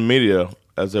it in the media,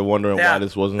 as they're wondering why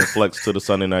this wasn't a flex to the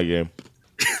Sunday night game.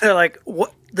 They're like,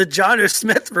 what? The Jonnu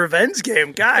Smith revenge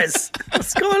game? Guys,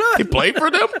 what's going on? He played for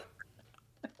them?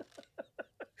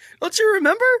 Don't you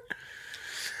remember?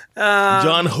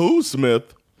 John Who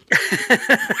Smith.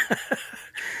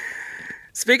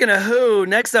 Speaking of who,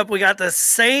 next up we got the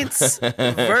Saints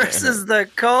versus the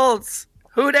Colts.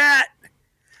 Who dat?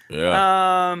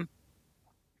 Yeah.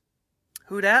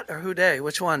 Who dat or who day?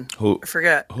 Which one? I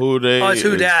forget. Who day? Oh, it's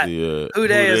who dat. Who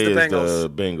day is the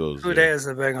Bengals. Who day is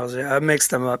the Bengals. Yeah, I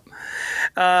mixed them up.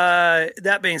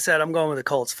 That being said, I'm going with the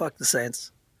Colts. Fuck the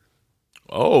Saints.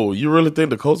 Oh, you really think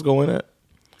the Colts go in it?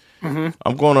 Mm-hmm.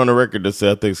 I'm going on the record to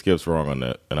say I think Skip's wrong on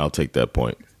that, and I'll take that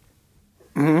point.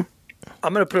 Mm-hmm.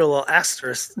 I'm going to put a little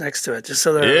asterisk next to it just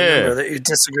so that I remember that you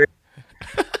disagree.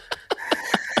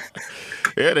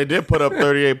 Yeah, they did put up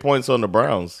 38 points on the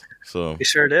Browns. So they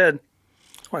sure did.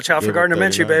 Watch out for Gardner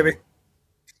Minshew, baby.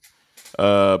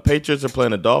 Patriots are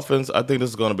playing the Dolphins. I think this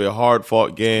is going to be a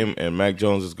hard-fought game, and Mac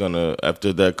Jones is going to,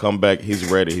 after that comeback, he's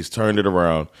ready. He's turned it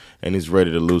around, and he's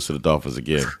ready to lose to the Dolphins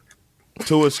again.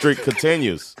 Tua's streak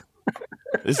continues.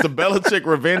 It's the Belichick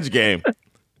revenge game.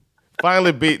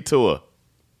 Finally beat Tua.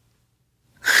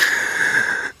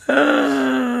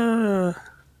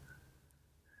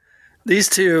 These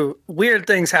two weird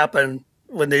things happen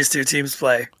when these two teams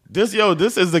play. This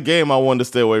is the game I wanted to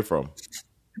stay away from.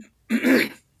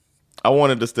 I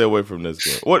wanted to stay away from this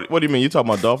game. What do you mean? You talking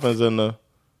about Dolphins and the?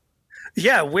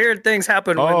 Yeah, weird things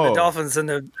happen when the Dolphins and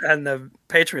the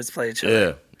Patriots play each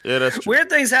other. Yeah, that's true. Weird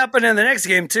things happen in the next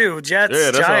game too. Jets,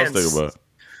 Giants. What I was thinking about.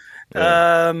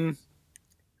 Yeah.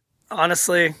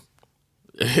 Honestly.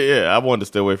 Yeah, I wanted to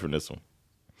stay away from this one.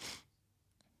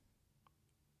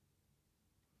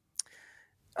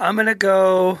 I'm gonna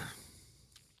go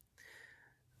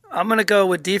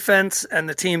with defense and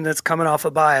the team that's coming off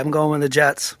a bye. I'm going with the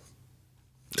Jets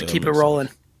to keep it rolling.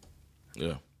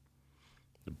 Yeah.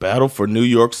 The battle for New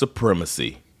York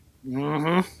supremacy.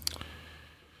 Mm-hmm.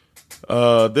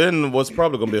 Then what's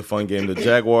probably going to be a fun game, the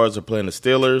Jaguars are playing the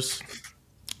Steelers.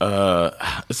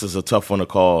 This is a tough one to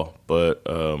call, but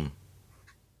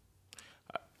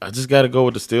I just got to go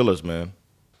with the Steelers, man.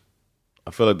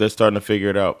 I feel like they're starting to figure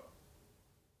it out.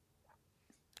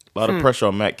 A lot of pressure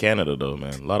on Matt Canada, though,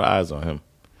 man. A lot of eyes on him.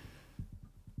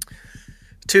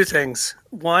 Two things.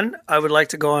 One, I would like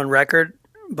to go on record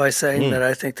by saying that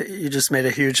I think that you just made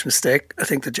a huge mistake. I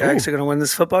think the Jags are going to win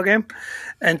this football game.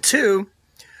 And two,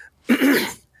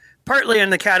 partly in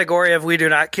the category of we do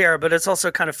not care, but it's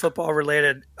also kind of football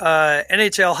related.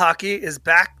 NHL hockey is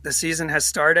back. The season has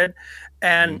started.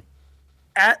 And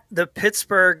at the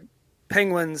Pittsburgh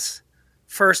Penguins'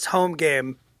 first home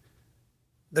game,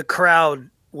 the crowd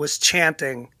was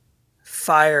chanting,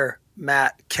 "Fire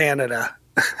Matt Canada."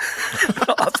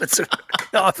 the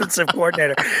offensive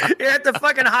coordinator. You're at the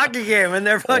fucking hockey game and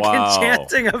they're fucking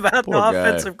chanting about the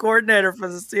offensive coordinator for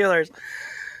the Steelers.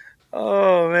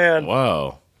 Oh, man.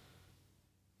 Wow.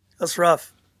 That's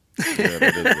rough. Yeah,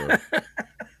 that is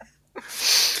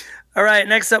rough. All right,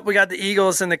 next up we got the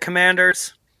Eagles and the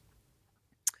Commanders.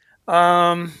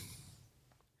 I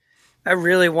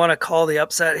really want to call the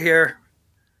upset here.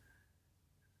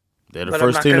 They're the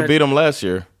first team to beat them last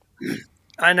year.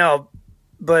 I know,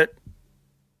 but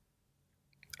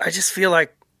I just feel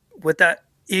like with that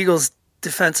Eagles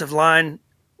defensive line,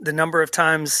 the number of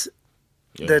times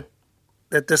that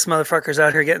this motherfucker's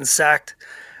out here getting sacked,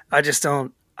 I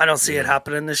don't see it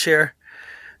happening this year.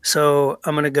 So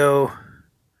I'm gonna go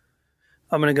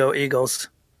Eagles.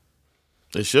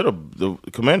 They should have. The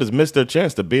Commanders missed their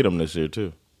chance to beat them this year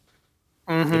too.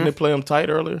 Mm-hmm. Didn't they play them tight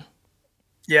earlier?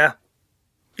 Yeah.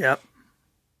 Yep.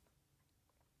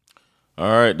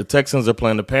 All right, the Texans are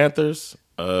playing the Panthers.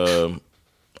 I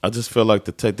just feel like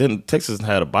Texas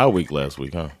had a bye week last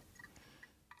week, huh?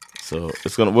 So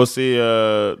we'll see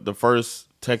the first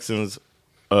Texans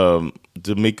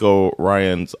D'Amico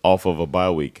Ryans off of a bye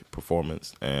week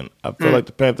performance, and I feel like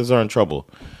the Panthers are in trouble.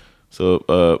 So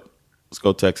let's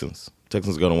go Texans.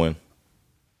 Texans going to win.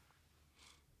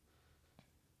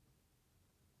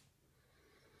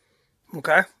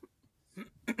 Okay.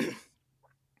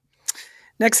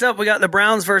 Next up, we got the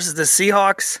Browns versus the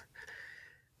Seahawks.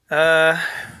 Yeah,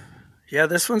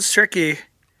 this one's tricky.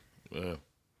 Yeah.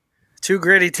 Two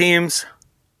gritty teams.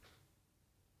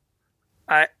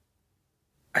 I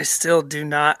still do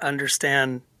not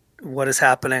understand what is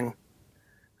happening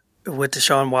with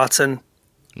Deshaun Watson.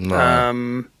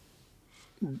 No.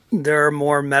 There are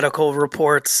more medical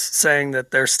reports saying that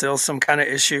there's still some kind of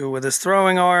issue with his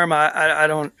throwing arm. I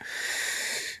don't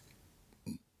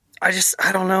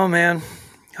know, man.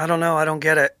 I don't know. I don't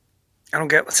get it. I don't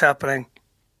get what's happening.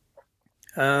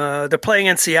 They're playing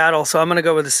in Seattle, so I'm going to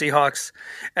go with the Seahawks.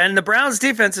 And the Browns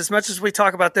defense, as much as we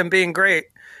talk about them being great,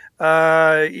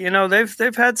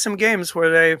 they've had some games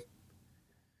where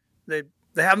they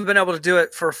haven't been able to do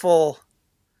it for a full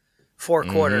 4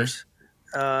 quarters.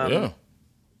 Yeah.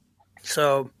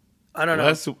 So I don't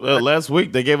know. Last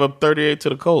week they gave up 38 to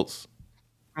the Colts.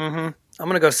 Mm-hmm. I'm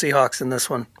going to go Seahawks in this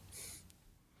one.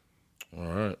 All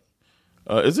right.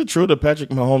 Is it true that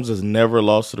Patrick Mahomes has never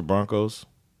lost to the Broncos?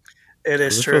 It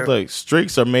is true. It feels like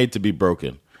streaks are made to be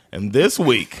broken. And this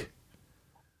week,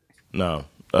 no,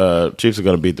 Chiefs are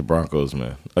going to beat the Broncos,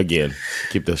 man. Again,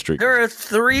 keep that streak. There are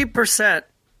 3%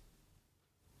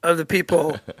 of the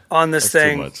people on this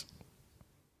thing.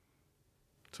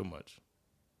 Too much.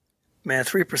 Man,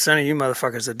 3% of you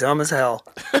motherfuckers are dumb as hell.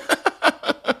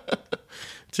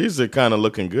 Chiefs are kind of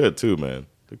looking good, too, man.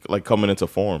 They're like coming into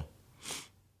form.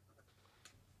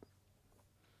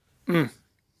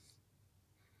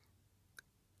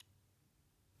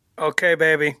 Okay,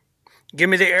 baby. Give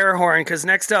me the air horn, because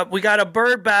next up, we got a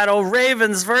bird battle.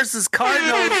 Ravens versus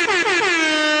Cardinals.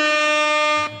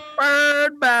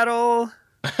 Bird battle.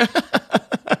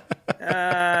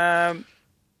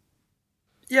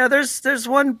 Yeah, there's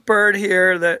one bird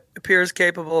here that appears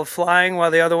capable of flying,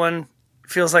 while the other one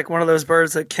feels like one of those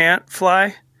birds that can't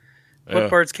fly. Yeah. What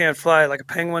birds can't fly? Like a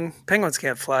penguin? Penguins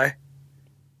can't fly.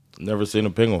 Never seen a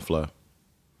penguin fly.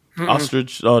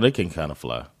 Ostrich, they can kind of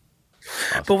fly.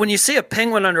 Ostrich. But when you see a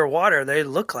penguin underwater, they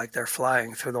look like they're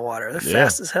flying through the water. They're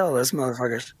fast as hell, those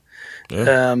motherfuckers.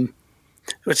 Yeah.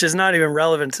 Which is not even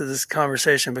relevant to this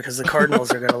conversation because the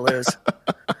Cardinals are going to lose.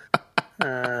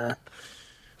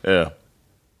 Yeah.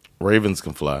 Ravens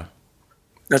can fly.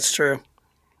 That's true.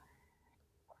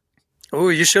 Ooh,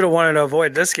 you should have wanted to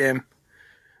avoid this game.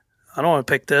 I don't want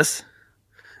to pick this.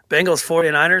 Bengals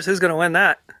 49ers, who's going to win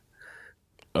that?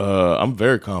 I'm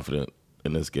very confident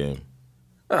in this game.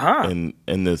 Uh-huh.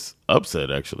 In this upset,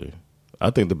 actually.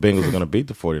 I think the Bengals are going to beat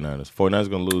the 49ers. 49ers are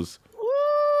going to lose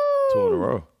 2 in a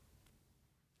row.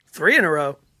 3 in a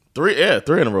row? 3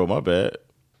 in a row, my bad.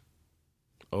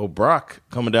 Oh, Brock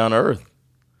coming down to earth.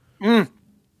 Yeah,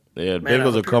 the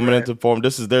Bengals are coming into form.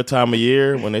 This is their time of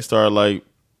year when they start, like,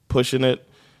 pushing it.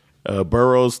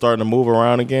 Burrow's starting to move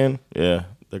around again. Yeah,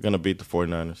 they're going to beat the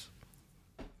 49ers.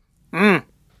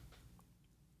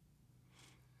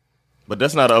 But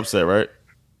that's not an upset, right?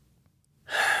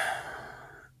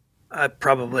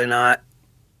 Probably not.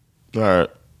 All right.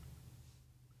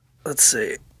 Let's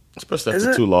see. Especially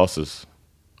after 2 losses.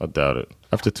 I doubt it.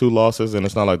 After 2 losses, and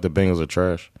it's not like the Bengals are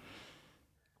trash.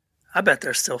 I bet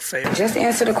they're still favored. Just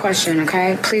answer the question,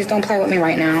 okay? Please don't play with me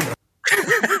right now.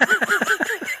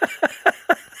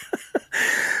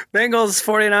 Bengals,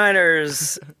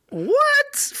 49ers.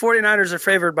 What? 49ers are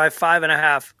favored by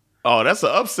 5.5. Oh, that's an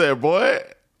upset, boy.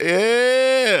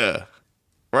 Yeah.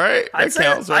 Right? That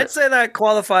counts, right? I'd say that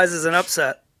qualifies as an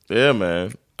upset. Yeah,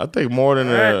 man. I think more than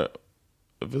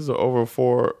if it's over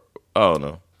 4, I don't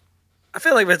know. I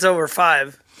feel like if it's over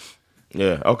 5.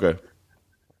 Yeah, okay.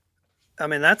 I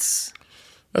mean, that's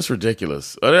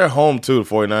ridiculous. They're home too, the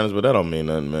 49ers, but that don't mean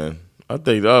nothing, man. I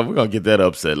think we're going to get that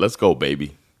upset. Let's go,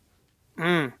 baby.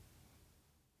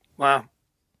 Wow.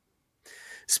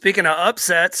 Speaking of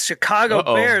upsets, Chicago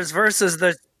Bears versus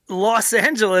the Los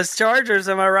Angeles Chargers,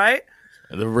 am I right?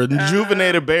 The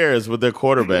rejuvenated Bears with their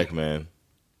quarterback, man.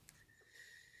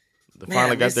 They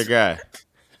finally got their guy.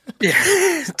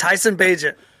 Yeah, Tyson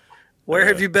Bagent. Where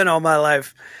have you been all my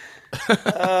life?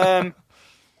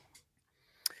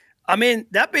 I mean,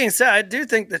 that being said, I do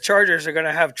think the Chargers are going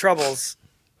to have troubles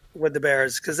with the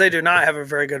Bears because they do not have a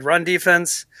very good run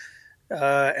defense.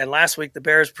 And last week, the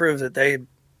Bears proved that they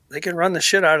can run the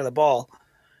shit out of the ball.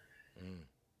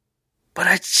 But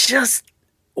I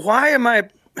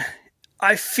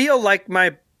feel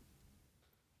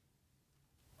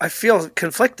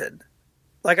conflicted.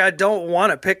 Like, I don't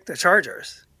want to pick the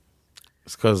Chargers.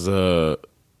 It's because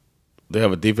they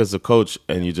have a defensive coach,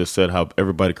 and you just said how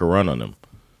everybody can run on them.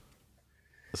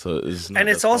 So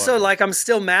it's also like I'm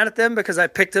still mad at them because I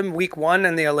picked them week 1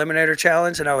 in the Eliminator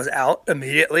Challenge, and I was out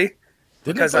immediately.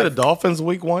 Didn't they play the Dolphins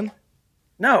week 1?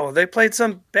 No, they played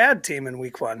some bad team in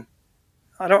week 1.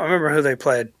 I don't remember who they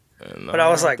played. But I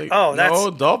was like,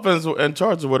 Dolphins and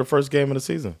Chargers were the first game of the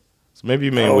season. So maybe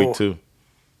you mean week 2.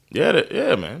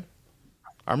 Yeah, man.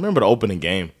 I remember the opening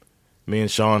game. Me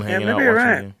and Sean hanging out watching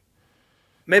the game.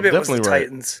 Maybe it was the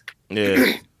Titans.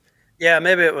 Yeah. Yeah,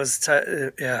 maybe it was.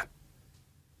 Yeah.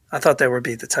 I thought they would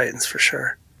beat the Titans for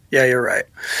sure. Yeah, you're right.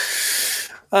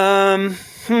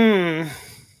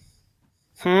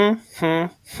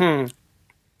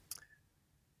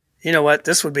 You know what?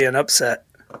 This would be an upset.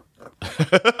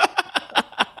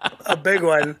 A big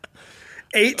one.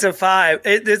 8-5.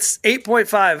 It's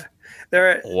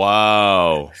 8.5.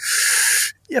 Wow.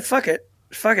 Yeah, fuck it.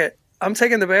 I'm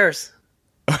taking the Bears.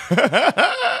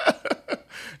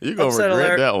 You're going to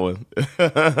regret that one.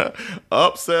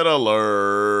 Upset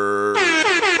alert.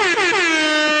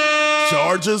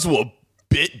 Chargers will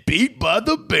beat by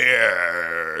the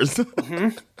Bears.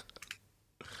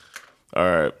 All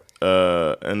right.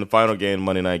 And the final game,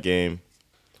 Monday night game,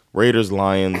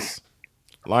 Raiders-Lions.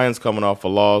 Lions coming off a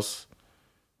loss.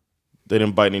 They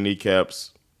didn't bite any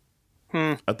kneecaps.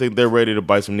 I think they're ready to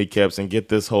bite some kneecaps and get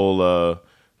this whole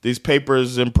these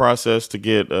papers in process to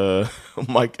get Josh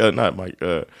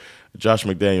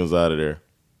McDaniels out of there.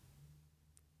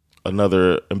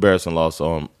 Another embarrassing loss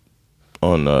on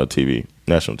TV,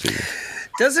 national TV.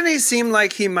 Doesn't he seem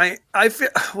like he might? I feel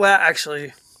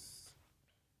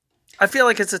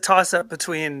like it's a toss-up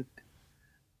between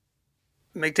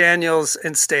McDaniels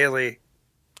and Staley.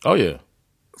 Oh yeah,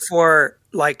 for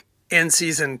like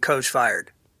in-season coach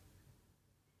fired.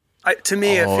 To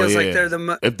me, it feels like they're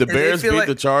the. If the Bears beat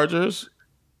the Chargers,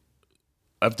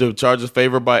 after the Chargers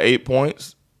favored by 8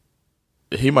 points,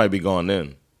 he might be gone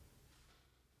then.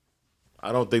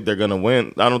 I don't think they're gonna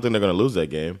win. I don't think they're gonna lose that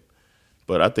game,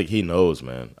 but I think he knows,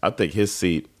 man. I think his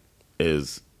seat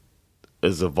is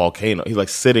a volcano. He's like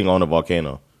sitting on a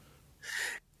volcano.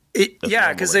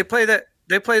 Yeah, because they play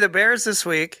the Bears this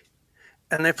week,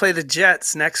 and they play the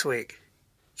Jets next week.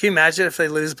 Can you imagine if they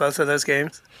lose both of those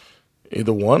games?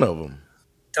 Either one of them.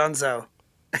 Dunzo.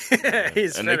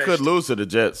 He's and finished. They could lose to the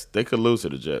Jets.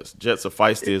 Jets are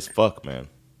feisty as fuck, man.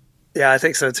 Yeah, I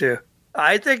think so too.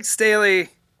 I think Staley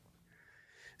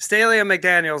and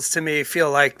McDaniels to me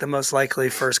feel like the most likely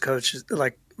first coaches,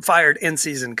 like fired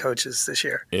in-season coaches this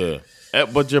year. Yeah,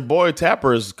 but your boy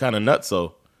Tapper is kind of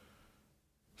nutso,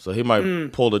 so he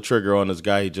might pull the trigger on this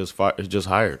guy he just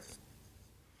hired.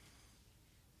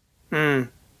 And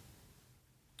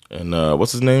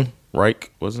what's his name?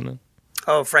 Reich, wasn't it?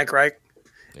 Oh, Frank Reich.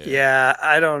 Yeah,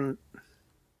 I don't.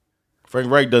 Frank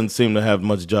Reich doesn't seem to have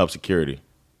much job security.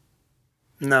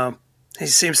 No, he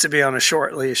seems to be on a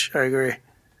short leash. I agree.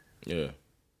 Yeah.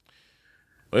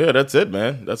 Well, yeah, that's it,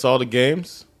 man. That's all the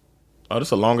games. Oh, this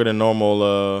is a longer than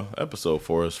normal episode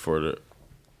for us for the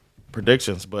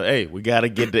predictions. But, hey, we got to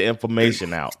get the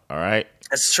information out, all right?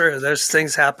 That's true. There's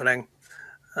things happening.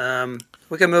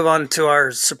 We can move on to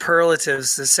our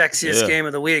superlatives, the sexiest game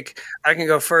of the week. I can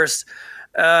go first.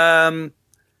 I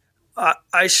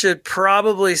should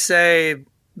probably say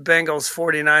Bengals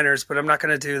 49ers, but I'm not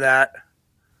going to do that.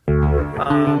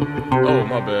 Oh,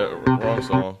 my bad. Wrong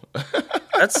song.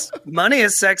 That's money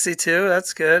is sexy too.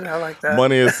 That's good. I like that.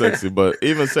 Money is sexy, but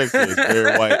even sexy is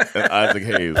Barry White and Isaac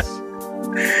Hayes.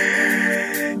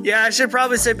 Yeah, I should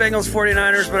probably say Bengals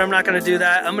 49ers, but I'm not going to do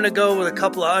that. I'm going to go with a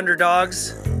couple of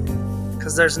underdogs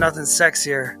because there's nothing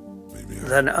sexier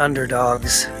than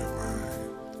underdogs.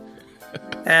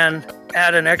 And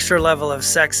add an extra level of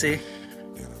sexy.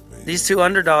 These two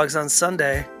underdogs on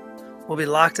Sunday will be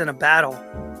locked in a battle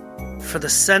for the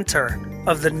center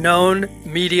of the known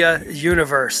media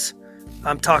universe.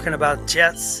 I'm talking about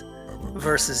Jets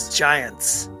versus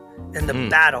Giants in the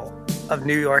Battle of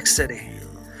New York City.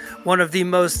 One of the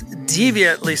most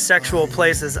deviantly sexual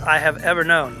places I have ever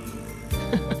known.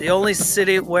 The only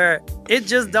city where it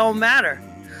just don't matter.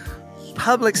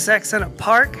 Public sex in a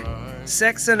park,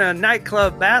 sex in a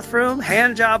nightclub bathroom,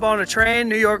 hand job on a train.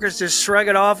 New Yorkers just shrug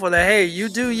it off with a hey, you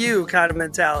do you kind of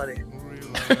mentality.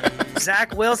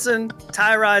 Zach Wilson,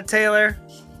 Tyrod Taylor.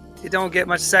 You don't get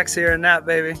much sexier than that,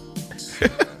 baby.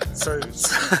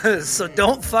 So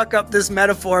don't fuck up this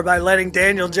metaphor by letting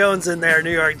Daniel Jones in there,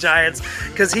 New York Giants,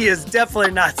 because he is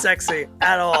definitely not sexy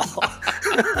at all.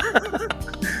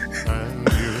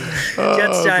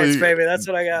 Jets, Giants, baby. That's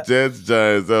what I got. Jets,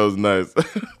 Giants. That was nice.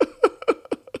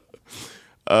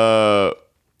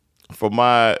 For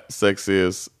my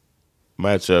sexiest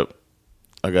matchup,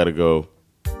 I got to go.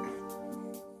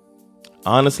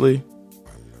 Honestly,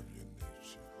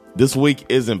 this week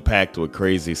isn't packed with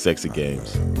crazy, sexy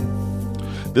games.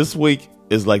 This week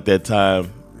is like that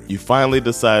time you finally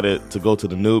decided to go to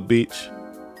the nude beach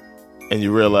and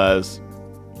you realize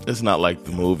it's not like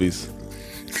the movies.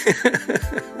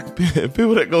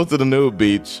 People that go to the nude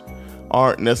beach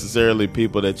aren't necessarily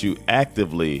people that you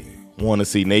actively want to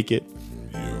see naked.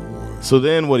 So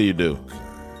then what do?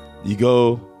 You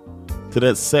go to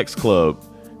that sex club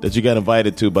that you got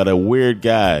invited to by that weird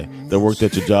guy that worked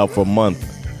at your job for a month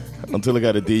until he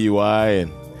got a DUI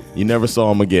and you never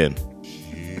saw him again.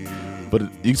 But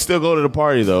you still go to the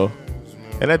party, though.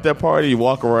 And at that party, you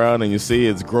walk around and you see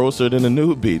it's grosser than a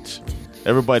nude beach.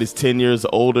 Everybody's 10 years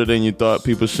older than you thought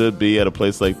people should be at a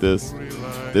place like this.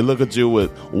 They look at you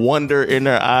with wonder in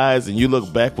their eyes, and you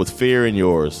look back with fear in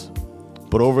yours.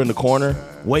 But over in the corner,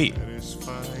 wait.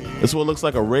 It's what looks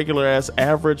like a regular-ass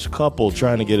average couple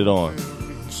trying to get it on.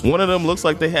 One of them looks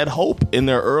like they had hope in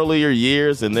their earlier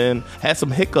years and then had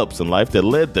some hiccups in life that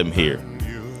led them here.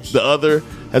 The other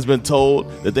has been told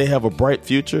that they have a bright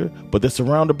future, but they're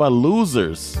surrounded by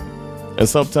losers. And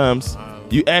sometimes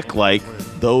you act like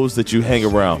those that you hang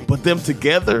around. But them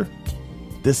together,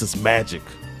 this is magic.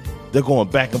 They're going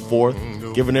back and forth,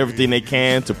 giving everything they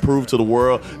can to prove to the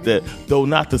world that though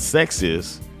not the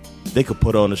sexiest, they could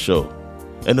put on a show.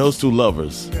 And those two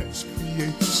lovers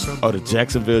are the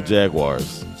Jacksonville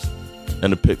Jaguars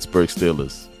and the Pittsburgh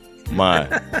Steelers. My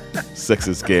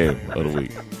sexiest game of the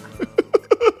week.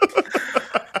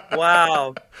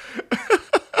 Wow.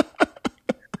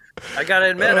 I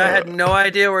gotta admit, I had no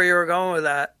idea where you were going with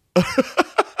that.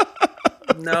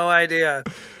 No idea.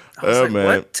 I was like, man.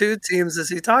 What two teams is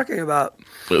he talking about?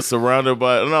 The surrounded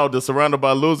by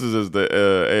losers is the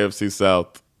AFC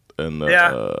South and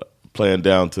playing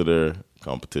down to their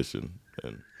competition.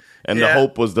 And the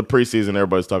hope was the preseason.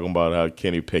 Everybody's talking about how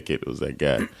Kenny Pickett was that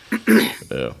guy.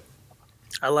 Yeah,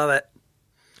 I love it.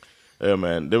 Yeah,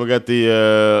 man. Then we got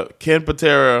the Ken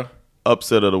Patera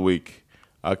upset of the week.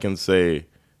 I can say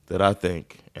that I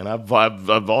think, and I've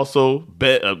also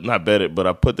not bet it, but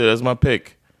I put that as my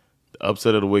pick. The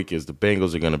upset of the week is the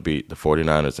Bengals are going to beat the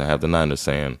 49ers and have the Niners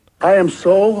saying, I am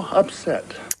so upset.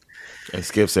 And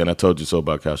Skip saying, I told you so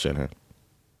about Kyle Shanahan.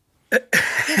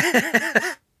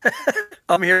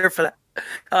 I'm here for that.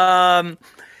 I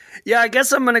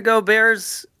guess I'm going to go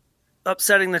Bears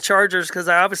upsetting the Chargers because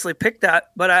I obviously picked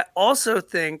that. But I also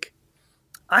think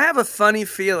I have a funny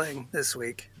feeling this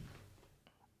week.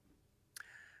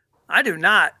 I do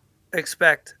not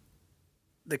expect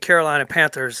the Carolina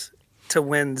Panthers to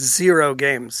win 0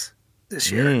 games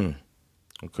this year.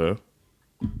 Okay.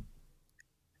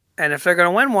 And if they're going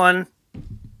to win one,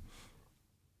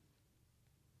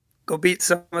 go beat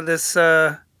some of this.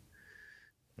 Go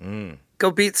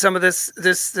beat some of this.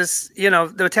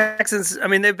 The Texans. I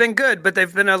mean, they've been good, but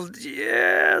they've been a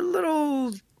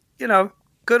little,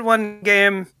 good one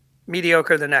game,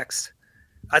 mediocre the next.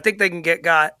 I think they can get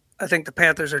got. I think the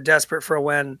Panthers are desperate for a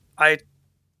win. I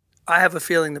have a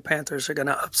feeling the Panthers are going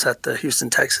to upset the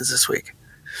Houston Texans this week.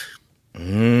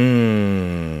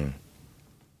 It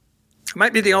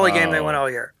might be the only game they win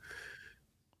all year.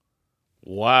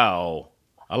 Wow.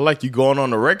 I like you going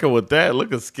on the record with that.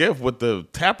 Look at Skip with the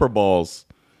tapper balls.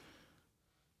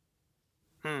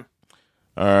 All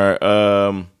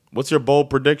right. What's your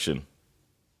bold prediction?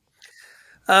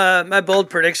 My bold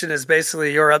prediction is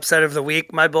basically your upset of the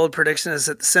week. My bold prediction is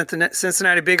that the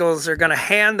Cincinnati Bengals are going to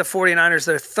hand the 49ers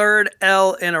their third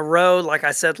L in a row. Like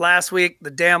I said last week,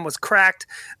 the dam was cracked.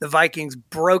 The Vikings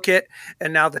broke it.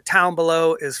 And now the town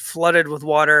below is flooded with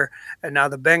water. And now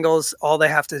the Bengals, all they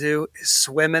have to do is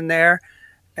swim in there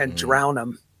and drown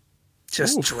them.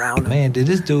 Just drown them. Man, did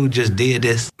this dude just did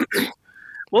this?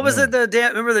 What was it?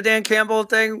 Remember the Dan Campbell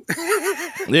thing?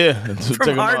 Yeah,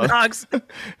 From Hard Knocks.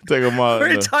 Take them out. Where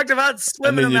he talked about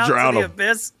swimming them out to the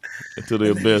abyss. Into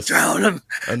the abyss. Drown them.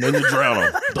 And then you drown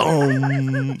them.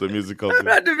 Boom. The music comes in.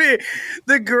 That had to be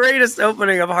the greatest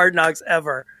opening of Hard Knocks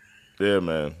ever. Yeah,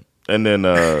 man. And then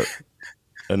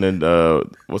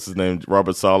what's his name?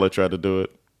 Robert Saleh tried to do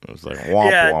it. It was like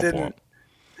womp, womp.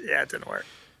 Yeah, it didn't work.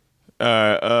 All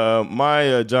right.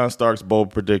 My John Starks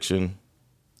bold prediction.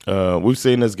 We've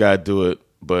seen this guy do it,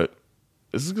 but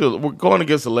this is good. We're going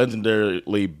against a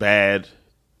legendarily bad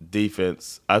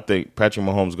defense. I think Patrick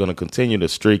Mahomes is going to continue the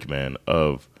streak, man,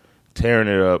 of tearing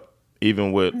it up,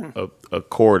 even with a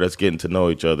core that's getting to know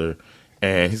each other.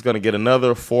 And he's going to get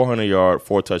another 400-yard,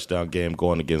 4-touchdown game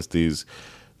going against these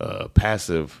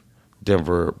passive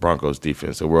Denver Broncos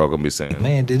defense. So we're all going to be saying,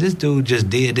 man, did this dude just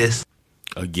did this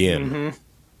again?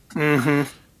 I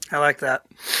like that.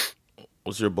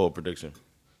 What's your bold prediction?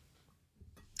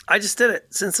 I just did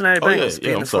it. Cincinnati Bengals.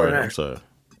 I'm sorry.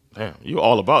 Damn, you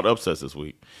all about upsets this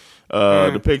week.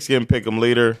 The Pigskin Pick'em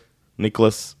leader,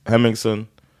 Nicholas Hemmingson,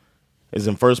 is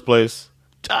in first place.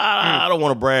 I don't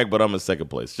want to brag, but I'm in second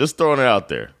place. Just throwing it out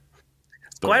there.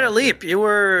 Quite a leap. You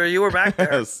were back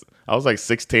there. I was like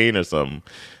 16 or something,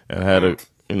 and I had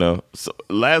so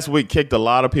last week kicked a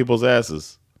lot of people's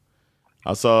asses.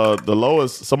 I saw the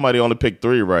lowest. Somebody only picked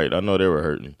 3 right. I know they were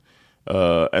hurting,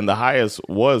 and the highest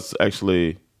was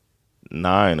actually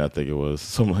 9. I think it was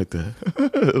something like that.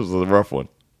 It was a rough one.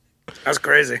 That's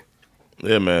crazy.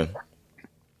 Yeah, man.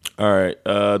 All right,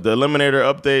 the Eliminator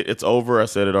update. It's over. I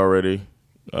said it already.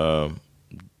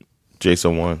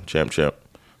 Jason won. Champ.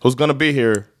 Who's gonna be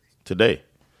here today?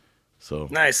 So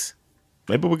nice.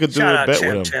 Maybe we could do a bet with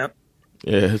him. Champ.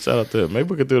 Yeah, shout out to him. Maybe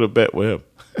we could do the bet with him.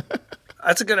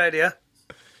 That's a good idea.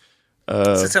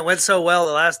 Since it went so well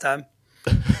the last time.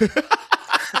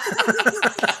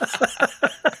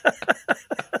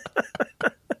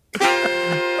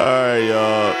 All right,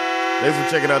 y'all. Thanks for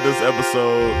checking out this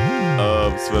episode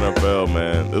of SveNFL,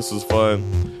 man. This was fun.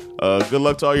 Good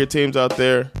luck to all your teams out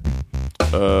there.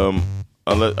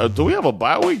 Do we have a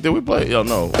bye week? Did we play? Oh,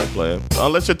 no, we're playing.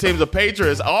 Unless your team's the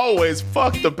Patriots. Always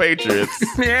fuck the Patriots.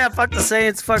 Yeah, fuck the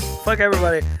Saints. Fuck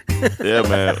everybody. Yeah,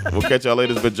 man. We'll catch y'all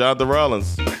later. It's been Jonathan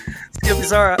Rollins. Skip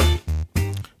Zara.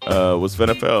 With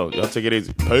SveNFL. Y'all take it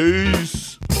easy.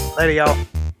 Peace. Later, y'all.